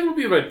 I will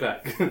be right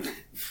back.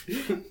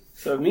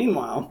 So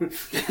meanwhile,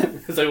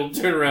 As I will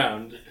turn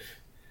around.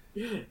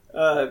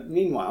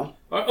 meanwhile,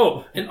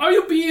 And are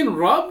you being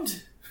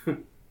robbed?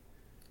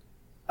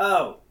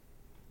 oh,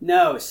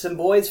 no, some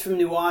boys from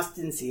New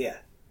Austin's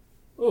here.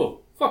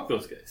 Oh, fuck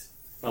those guys.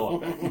 I'll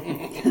walk back.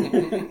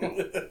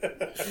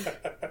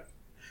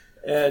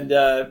 And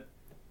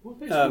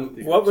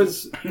what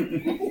was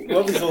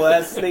the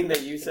last thing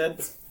that you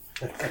said?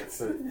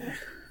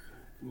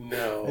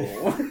 No.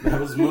 That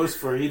was Moose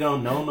for he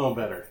don't know no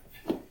better.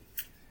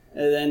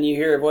 And then you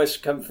hear a voice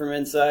come from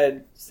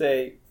inside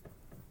say,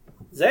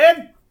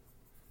 "Zed?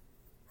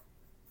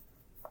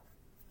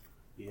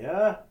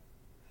 Yeah?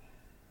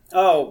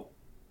 Oh,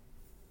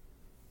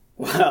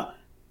 well,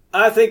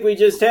 I think we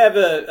just have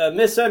a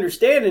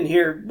misunderstanding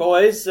here,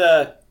 boys.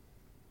 I'd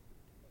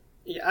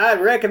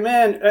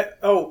recommend...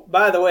 oh,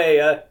 by the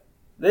way,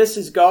 this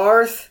is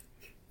Garth.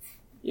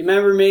 You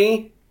remember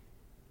me?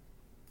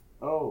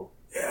 Oh.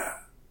 Yeah.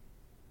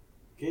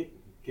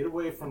 Get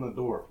away from the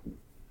door.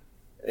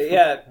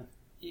 Yeah.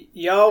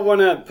 Y'all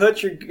want to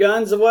put your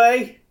guns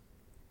away?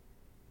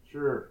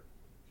 Sure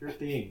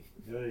thing.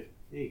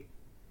 Hey,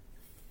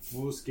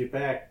 Moose, get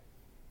back.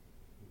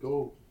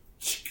 Go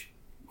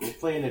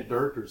play in the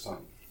dirt or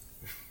something.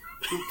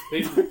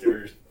 They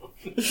dirt.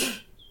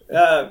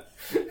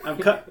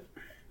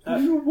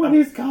 What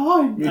is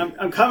gone?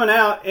 I'm coming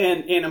out,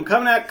 and I'm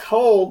coming out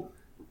cold.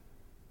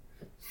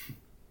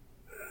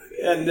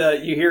 And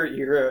you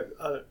hear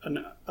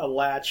a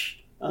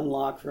latch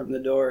unlock from the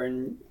door,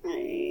 and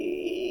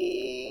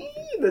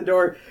the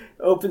door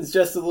opens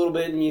just a little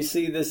bit, and you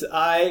see this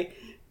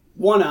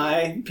one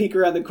eye, peek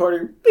around the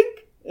corner,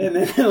 peek, and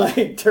then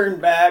like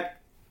turn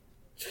back.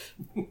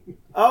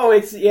 Oh,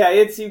 it's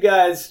you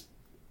guys.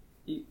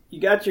 You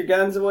got your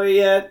guns away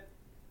yet?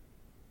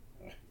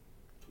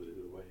 Put it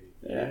away.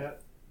 Yeah.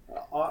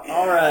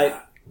 All right.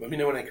 Let me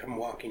know when I come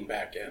walking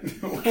back in.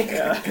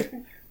 Yeah.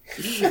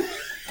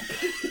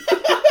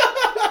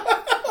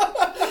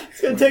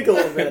 It's gonna take a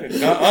little bit.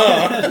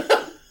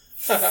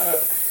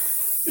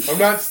 I'm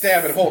not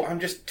stabbing hole. I'm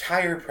just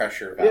tire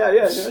pressure valves. Yeah.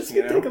 No, it's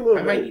gonna take a little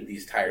I bit. might need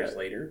these tires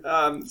later.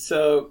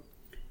 So,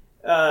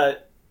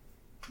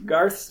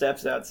 Garth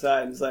steps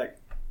outside and is like,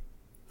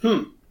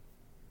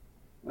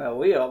 well,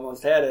 we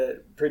almost had a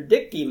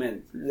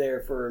predicament there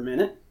for a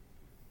minute.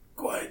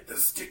 Quite the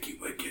sticky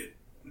wicket.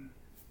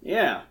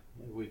 Yeah.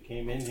 We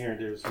came in here,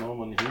 there's no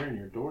one here, and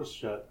your door's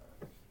shut.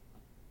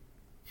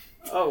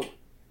 Oh.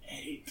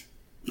 Hate.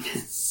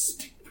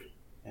 Stupid.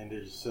 And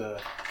there's,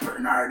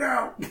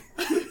 Bernardo.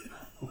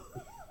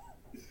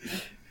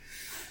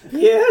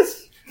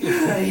 Yes?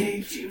 I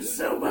hate you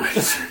so much.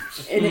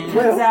 And it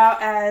comes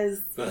out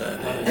as...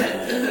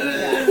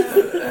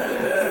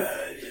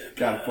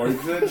 Got a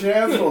 40%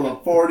 chance, rolled a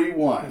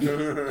 41.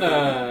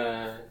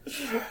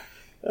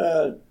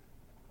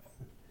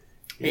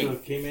 you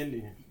came in,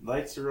 your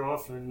lights are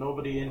off, and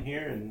nobody in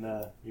here, and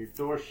your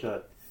door's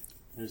shut.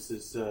 There's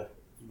this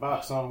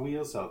box on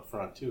wheels out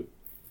front, too.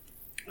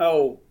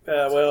 Oh,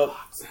 well,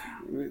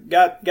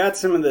 got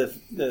some of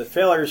the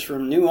fellers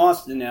from New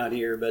Austin out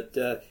here, but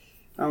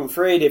I'm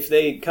afraid if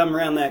they come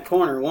around that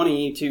corner, one of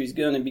you two is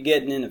going to be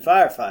getting in a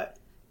firefight.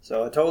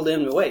 So I told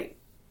them to wait.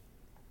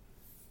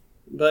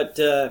 But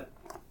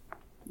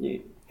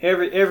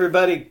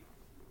everybody,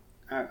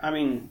 I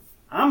mean,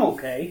 I'm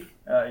okay.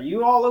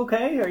 You all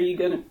okay? Are you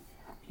going to...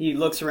 He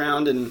looks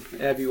around and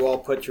have you all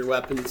put your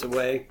weapons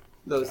away,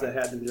 those that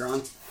had them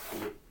drawn.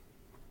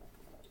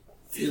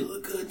 Feel a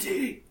good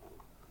tea.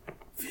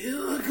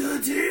 Feel a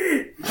good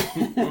tea.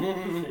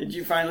 Did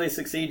you finally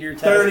succeed your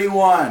test?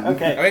 31.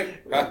 Okay.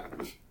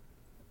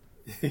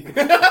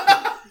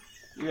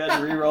 You had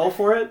to re-roll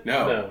for it?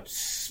 No.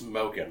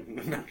 Smoke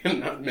him.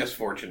 Not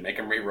misfortune. Make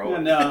him re-roll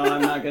it. No,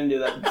 I'm not going to do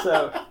that.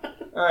 So,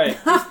 all right.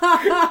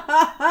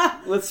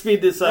 Let's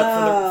speed this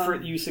up. For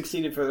you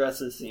succeeded for the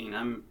rest of the scene.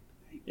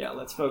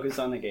 Let's focus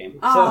on the game.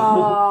 So,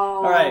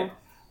 all right.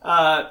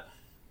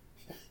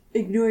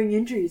 Ignoring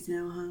injuries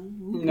now, huh?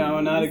 No,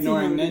 not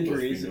ignoring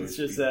injuries. It's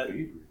just that...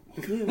 You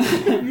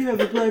have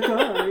a black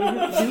eye. You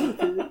have to deal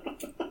with it.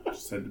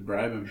 Just had to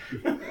bribe him.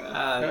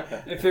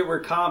 If it were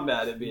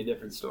combat, it'd be a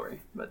different story.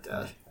 But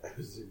I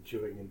was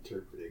enjoying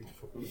interpreting.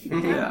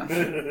 yeah.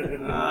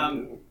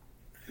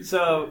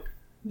 So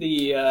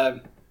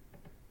the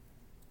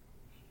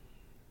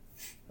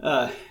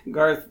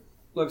Garth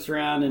looks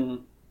around,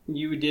 and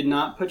you did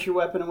not put your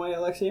weapon away,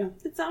 Alexia?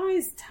 It's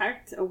always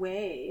tucked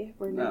away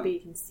where nobody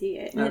can see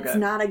it. And Okay. it's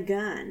not a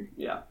gun.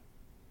 Yeah.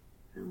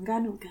 I don't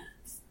got no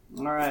guns.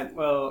 All right.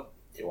 Well,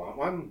 You want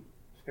one?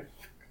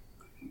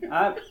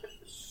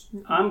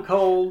 I'm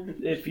cold.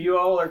 If you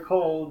all are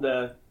cold,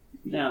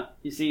 now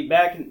you see,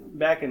 back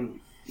in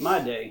my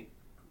day,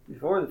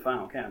 before the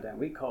final countdown,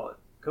 we call it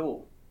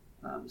cool.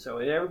 So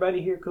is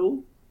everybody here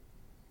cool?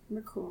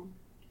 We're cool.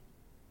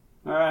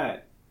 All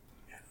right.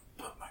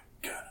 Put my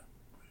gun up.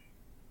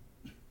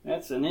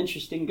 That's an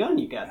interesting gun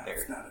you got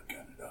It's there. not a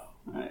gun at all.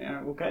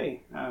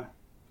 Okay. I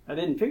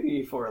didn't figure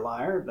you for a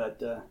liar,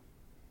 but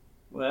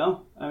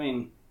well, I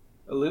mean,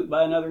 a loot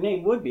by another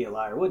name would be a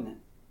liar, wouldn't it?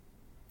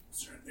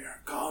 Certainly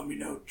aren't calling me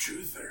no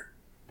truther.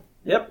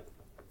 Yep.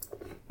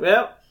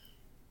 Well,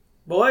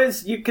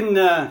 boys, you can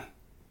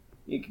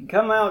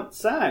come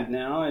outside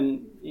now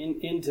and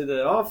into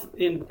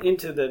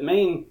the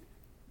main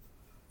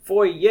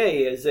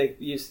foyer, as they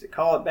used to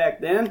call it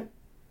back then.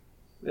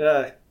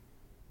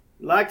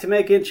 Like to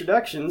make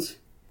introductions.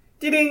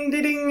 Ding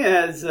ding,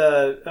 as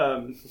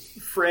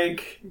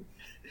Frank.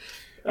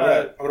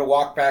 I'm gonna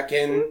walk back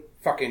in,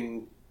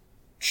 fucking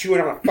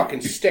chewing on a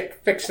fucking stick,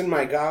 fixing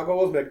my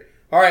goggles. Like,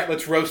 all right,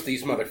 let's roast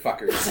these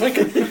motherfuckers. Like,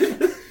 and,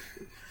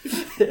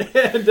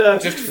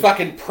 just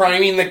fucking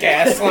priming the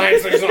gas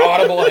lines. There's an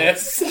audible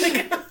hiss.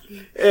 and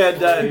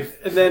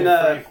then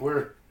Frank,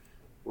 we're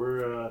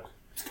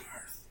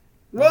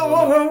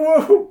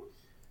whoa!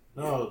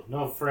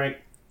 No, Frank.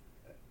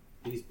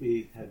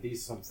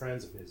 These some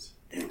friends of his.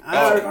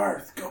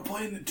 Garth, go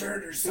play in the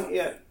dirt or something.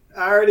 Yeah,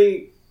 I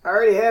already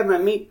had my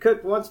meat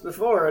cooked once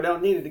before. I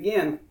don't need it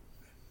again.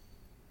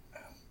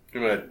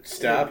 I'm gonna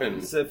stop and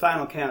It's the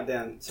final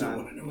countdown,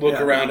 son.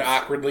 look around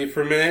awkwardly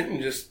for a minute and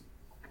just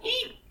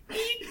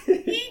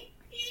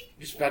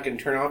fucking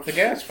turn off the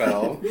gas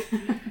pedal.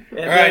 All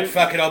right,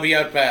 fuck it, I'll be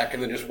out back,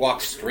 and then just walk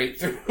straight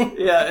through.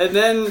 Yeah, and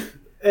then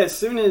as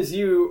soon as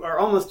you are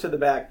almost to the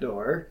back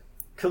door,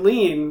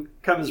 Colleen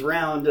comes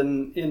round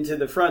and into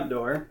the front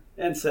door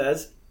and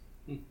says,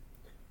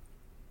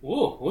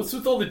 Whoa, what's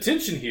with all the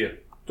tension here?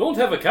 Don't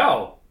have a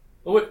cow.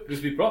 Oh wait,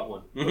 because we brought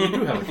one. But we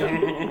do have a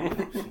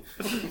cow.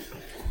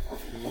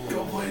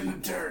 Go play in the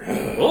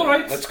dirt. All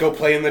right. Let's go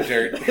play in the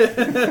dirt.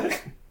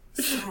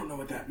 I don't know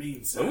what that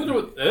means. I wonder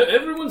what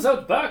everyone's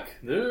out back.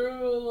 They're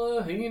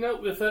all hanging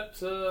out with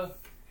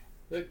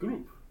that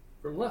group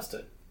from last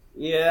time.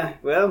 Yeah,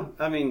 well,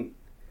 I mean,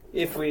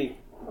 if we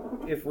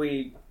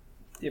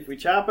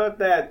chop up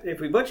if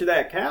we butcher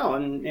that cow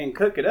and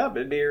cook it up,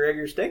 it'd be a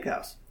regular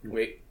steakhouse.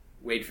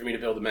 Wait for me to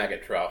build a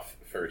maggot trough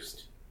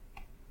first.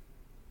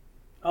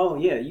 Oh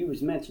yeah, you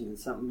was mentioning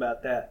something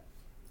about that.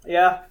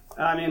 Yeah,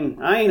 I mean,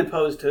 I ain't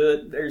opposed to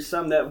it. There's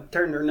some that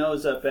turn their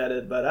nose up at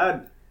it, but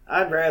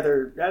I'd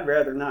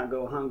rather not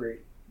go hungry.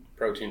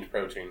 Protein to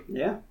protein.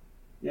 Yeah,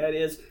 it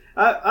is.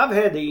 I've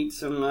had to eat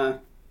some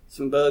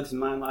bugs in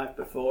my life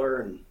before,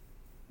 and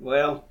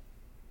well,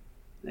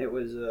 it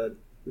was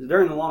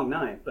during the long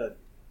night, but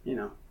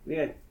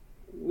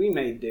we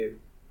made do.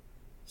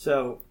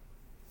 So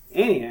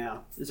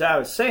anyhow, as I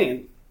was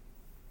saying,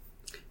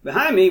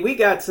 behind me we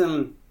got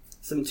some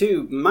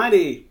two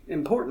mighty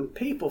important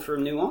people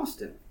from New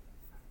Austin,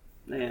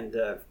 and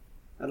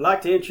I'd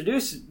like to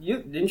introduce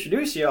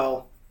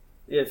y'all.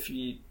 If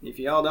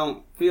y'all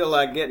don't feel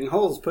like getting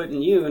holes put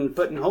in you and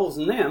putting holes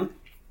in them,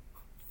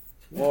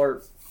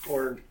 or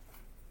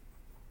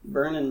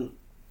burning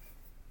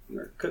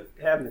or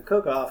having a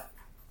cook off,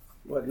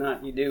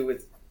 whatnot you do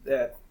with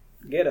that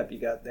getup you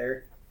got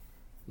there.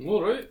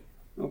 All right.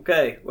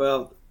 Okay,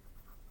 well,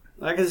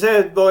 like I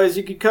said, boys,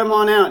 you could come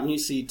on out and you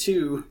see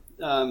two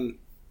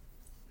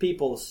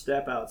people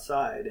step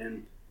outside,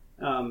 and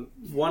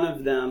one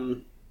of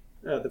them,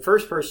 the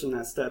first person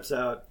that steps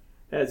out,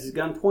 has his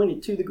gun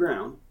pointed to the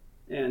ground,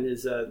 and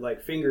his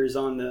fingers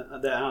on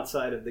the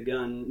outside of the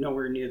gun,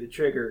 nowhere near the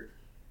trigger,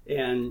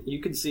 and you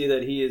can see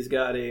that he has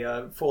got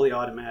a fully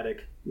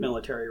automatic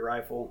military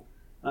rifle,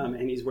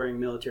 and he's wearing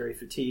military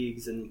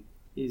fatigues, and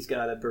he's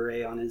got a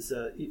beret on his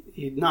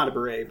not a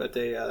beret, but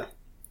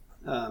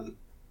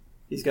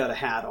he's got a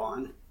hat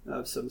on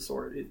of some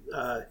sort,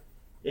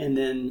 and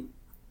then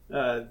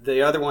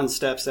the other one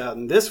steps out,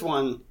 and this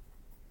one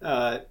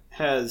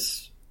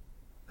has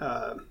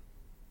a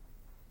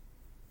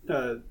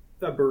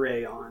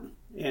beret on,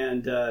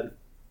 and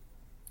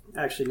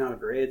actually not a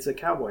beret, it's a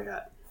cowboy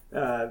hat.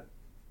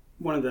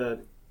 One of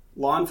the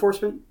law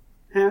enforcement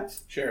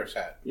hats. Sheriff's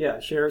hat. Yeah,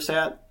 sheriff's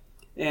hat.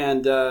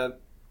 And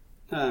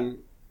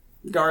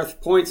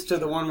Garth points to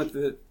the one with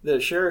the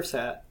sheriff's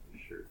hat.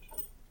 Shirt.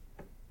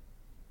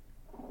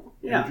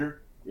 Yeah,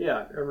 Ranger?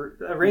 yeah,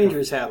 a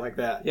ranger's hat like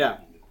that. Yeah.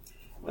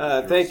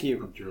 Thank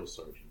you. Drill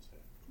sergeant's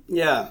hat.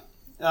 Yeah.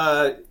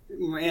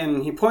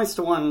 And he points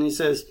to one and he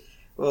says,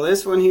 well,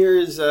 this one here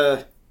is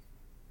a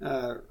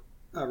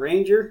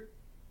ranger,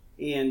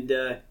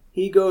 and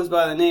he goes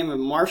by the name of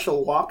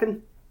Marshall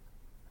Walken.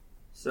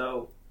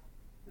 So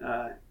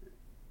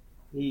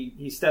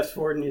he steps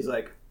forward and he's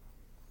like,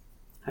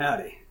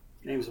 howdy,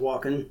 name's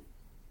Walken.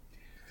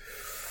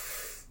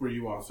 Were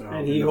you also And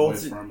hoping he the holds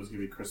place it- for him was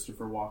going to be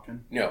Christopher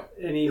Walken? No.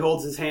 And he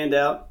holds his hand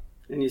out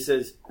and he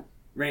says,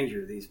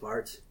 Ranger of these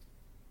parts.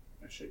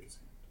 I shake his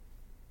hand.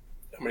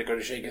 I'm going to go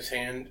to shake his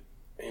hand,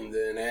 and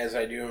then as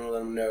I do, I'm going to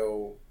let him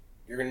know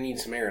you're going to need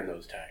some air in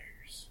those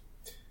tires.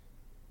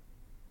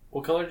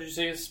 What color did you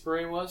say his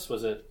beret was?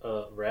 Was it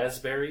a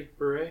raspberry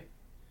beret?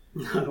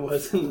 No, it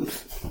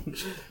wasn't.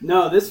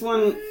 No, this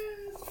one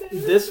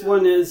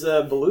is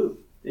blue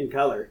in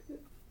color.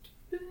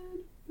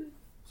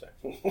 Sorry.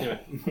 Anyway.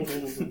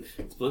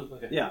 It's blue?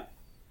 Okay. Yeah.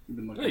 You've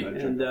been looking Hey, at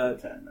and,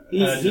 it for 10 minutes.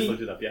 he's- I just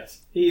looked it up,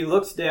 yes. He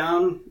looks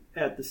down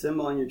at the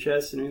symbol on your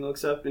chest and he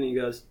looks up and he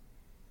goes,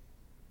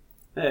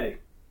 hey.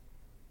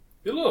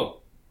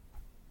 Hello.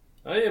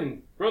 I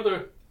am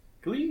Brother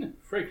Glenn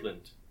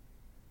Frankland.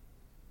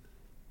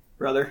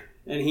 Brother.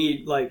 And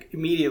he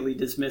immediately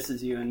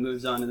dismisses you and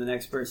moves on to the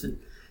next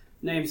person.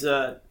 Name's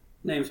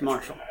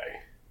Marshall.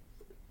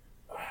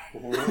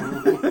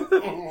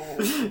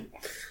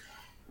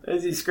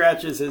 As he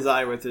scratches his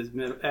eye with his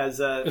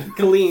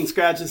Colleen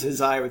scratches his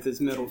eye with his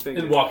middle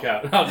finger. And walk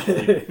out. I'll just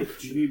leave.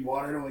 Do you need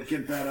water to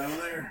get that out of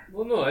there?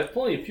 Well, no, I have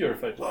plenty of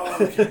purified water.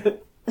 Oh, okay.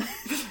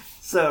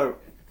 So,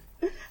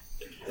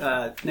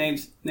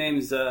 name's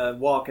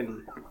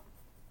Walken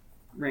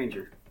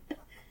Ranger.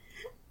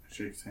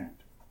 Shake his hand.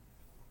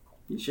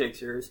 He shakes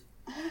yours.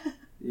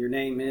 Your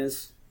name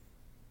is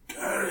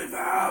Carry the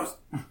house.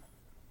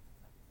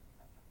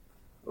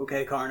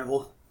 Okay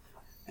Carnival,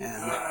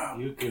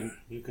 and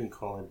You can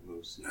call him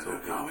Moose. It's Don't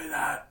okay. call me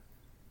that.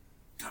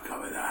 Don't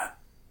call me that.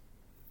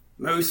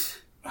 Moose.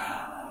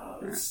 Oh,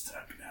 it's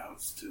stuck now.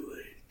 It's too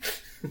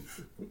late.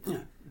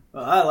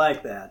 Well, I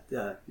like that.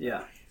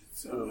 Yeah,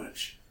 So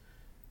much.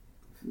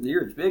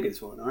 you're the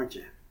biggest one, aren't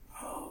you?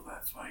 Oh,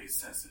 that's why he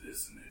says it,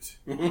 isn't it?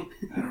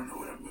 I don't know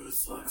what a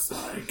moose looks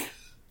like.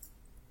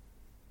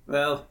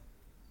 Well,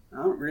 I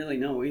don't really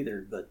know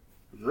either, but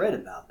I've read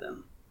about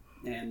them,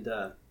 and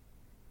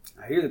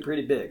I hear they're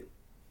pretty big.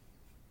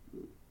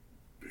 Bigger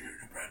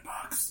than a bread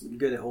box.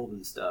 Good at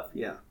holding stuff.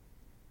 Yeah.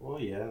 Well,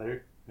 yeah,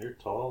 they're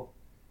tall,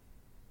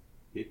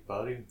 big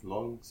body,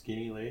 long,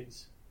 skinny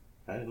legs.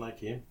 I didn't like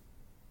him.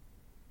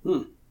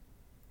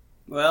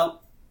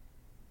 Well,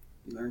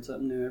 you learn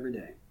something new every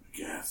day.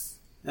 Yes.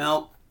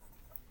 Now,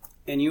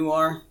 and you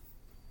are?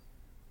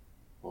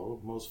 Well,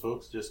 most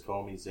folks just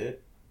call me Zed.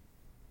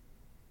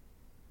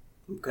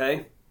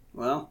 Okay.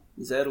 Well,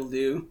 that'll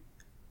do.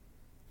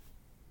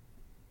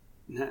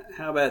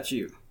 How about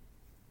you?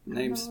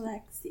 Name's I'm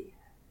Alexia.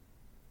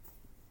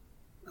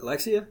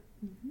 Alexia?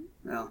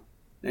 Mm-hmm. Well,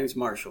 name's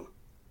Marshall.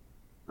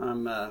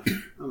 I'm a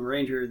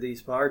ranger of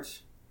these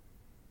parts,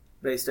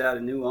 based out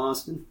of New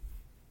Austin.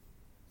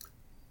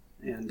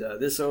 And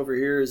this over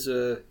here is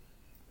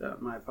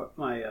my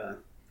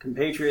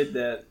compatriot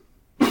that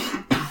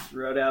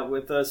rode out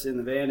with us in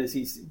the van. As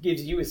he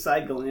gives you a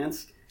side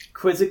glance,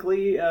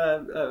 quizzically,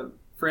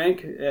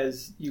 Frank,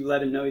 as you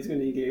let him know he's going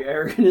to get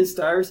air in his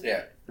stars.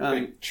 Yeah.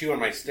 I chew on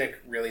my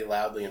stick really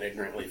loudly and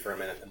ignorantly for a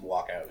minute and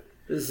walk out.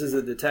 This is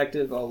a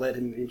detective. I'll let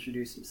him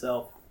introduce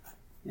himself.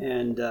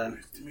 And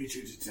Nice to meet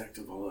you,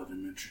 detective. I'll let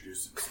him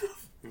introduce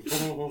himself.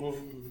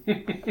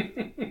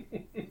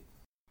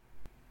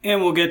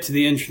 and we'll get to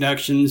the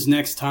introductions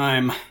next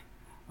time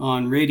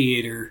on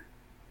Radiator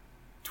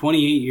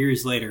 28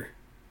 years later.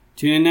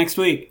 Tune in next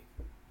week.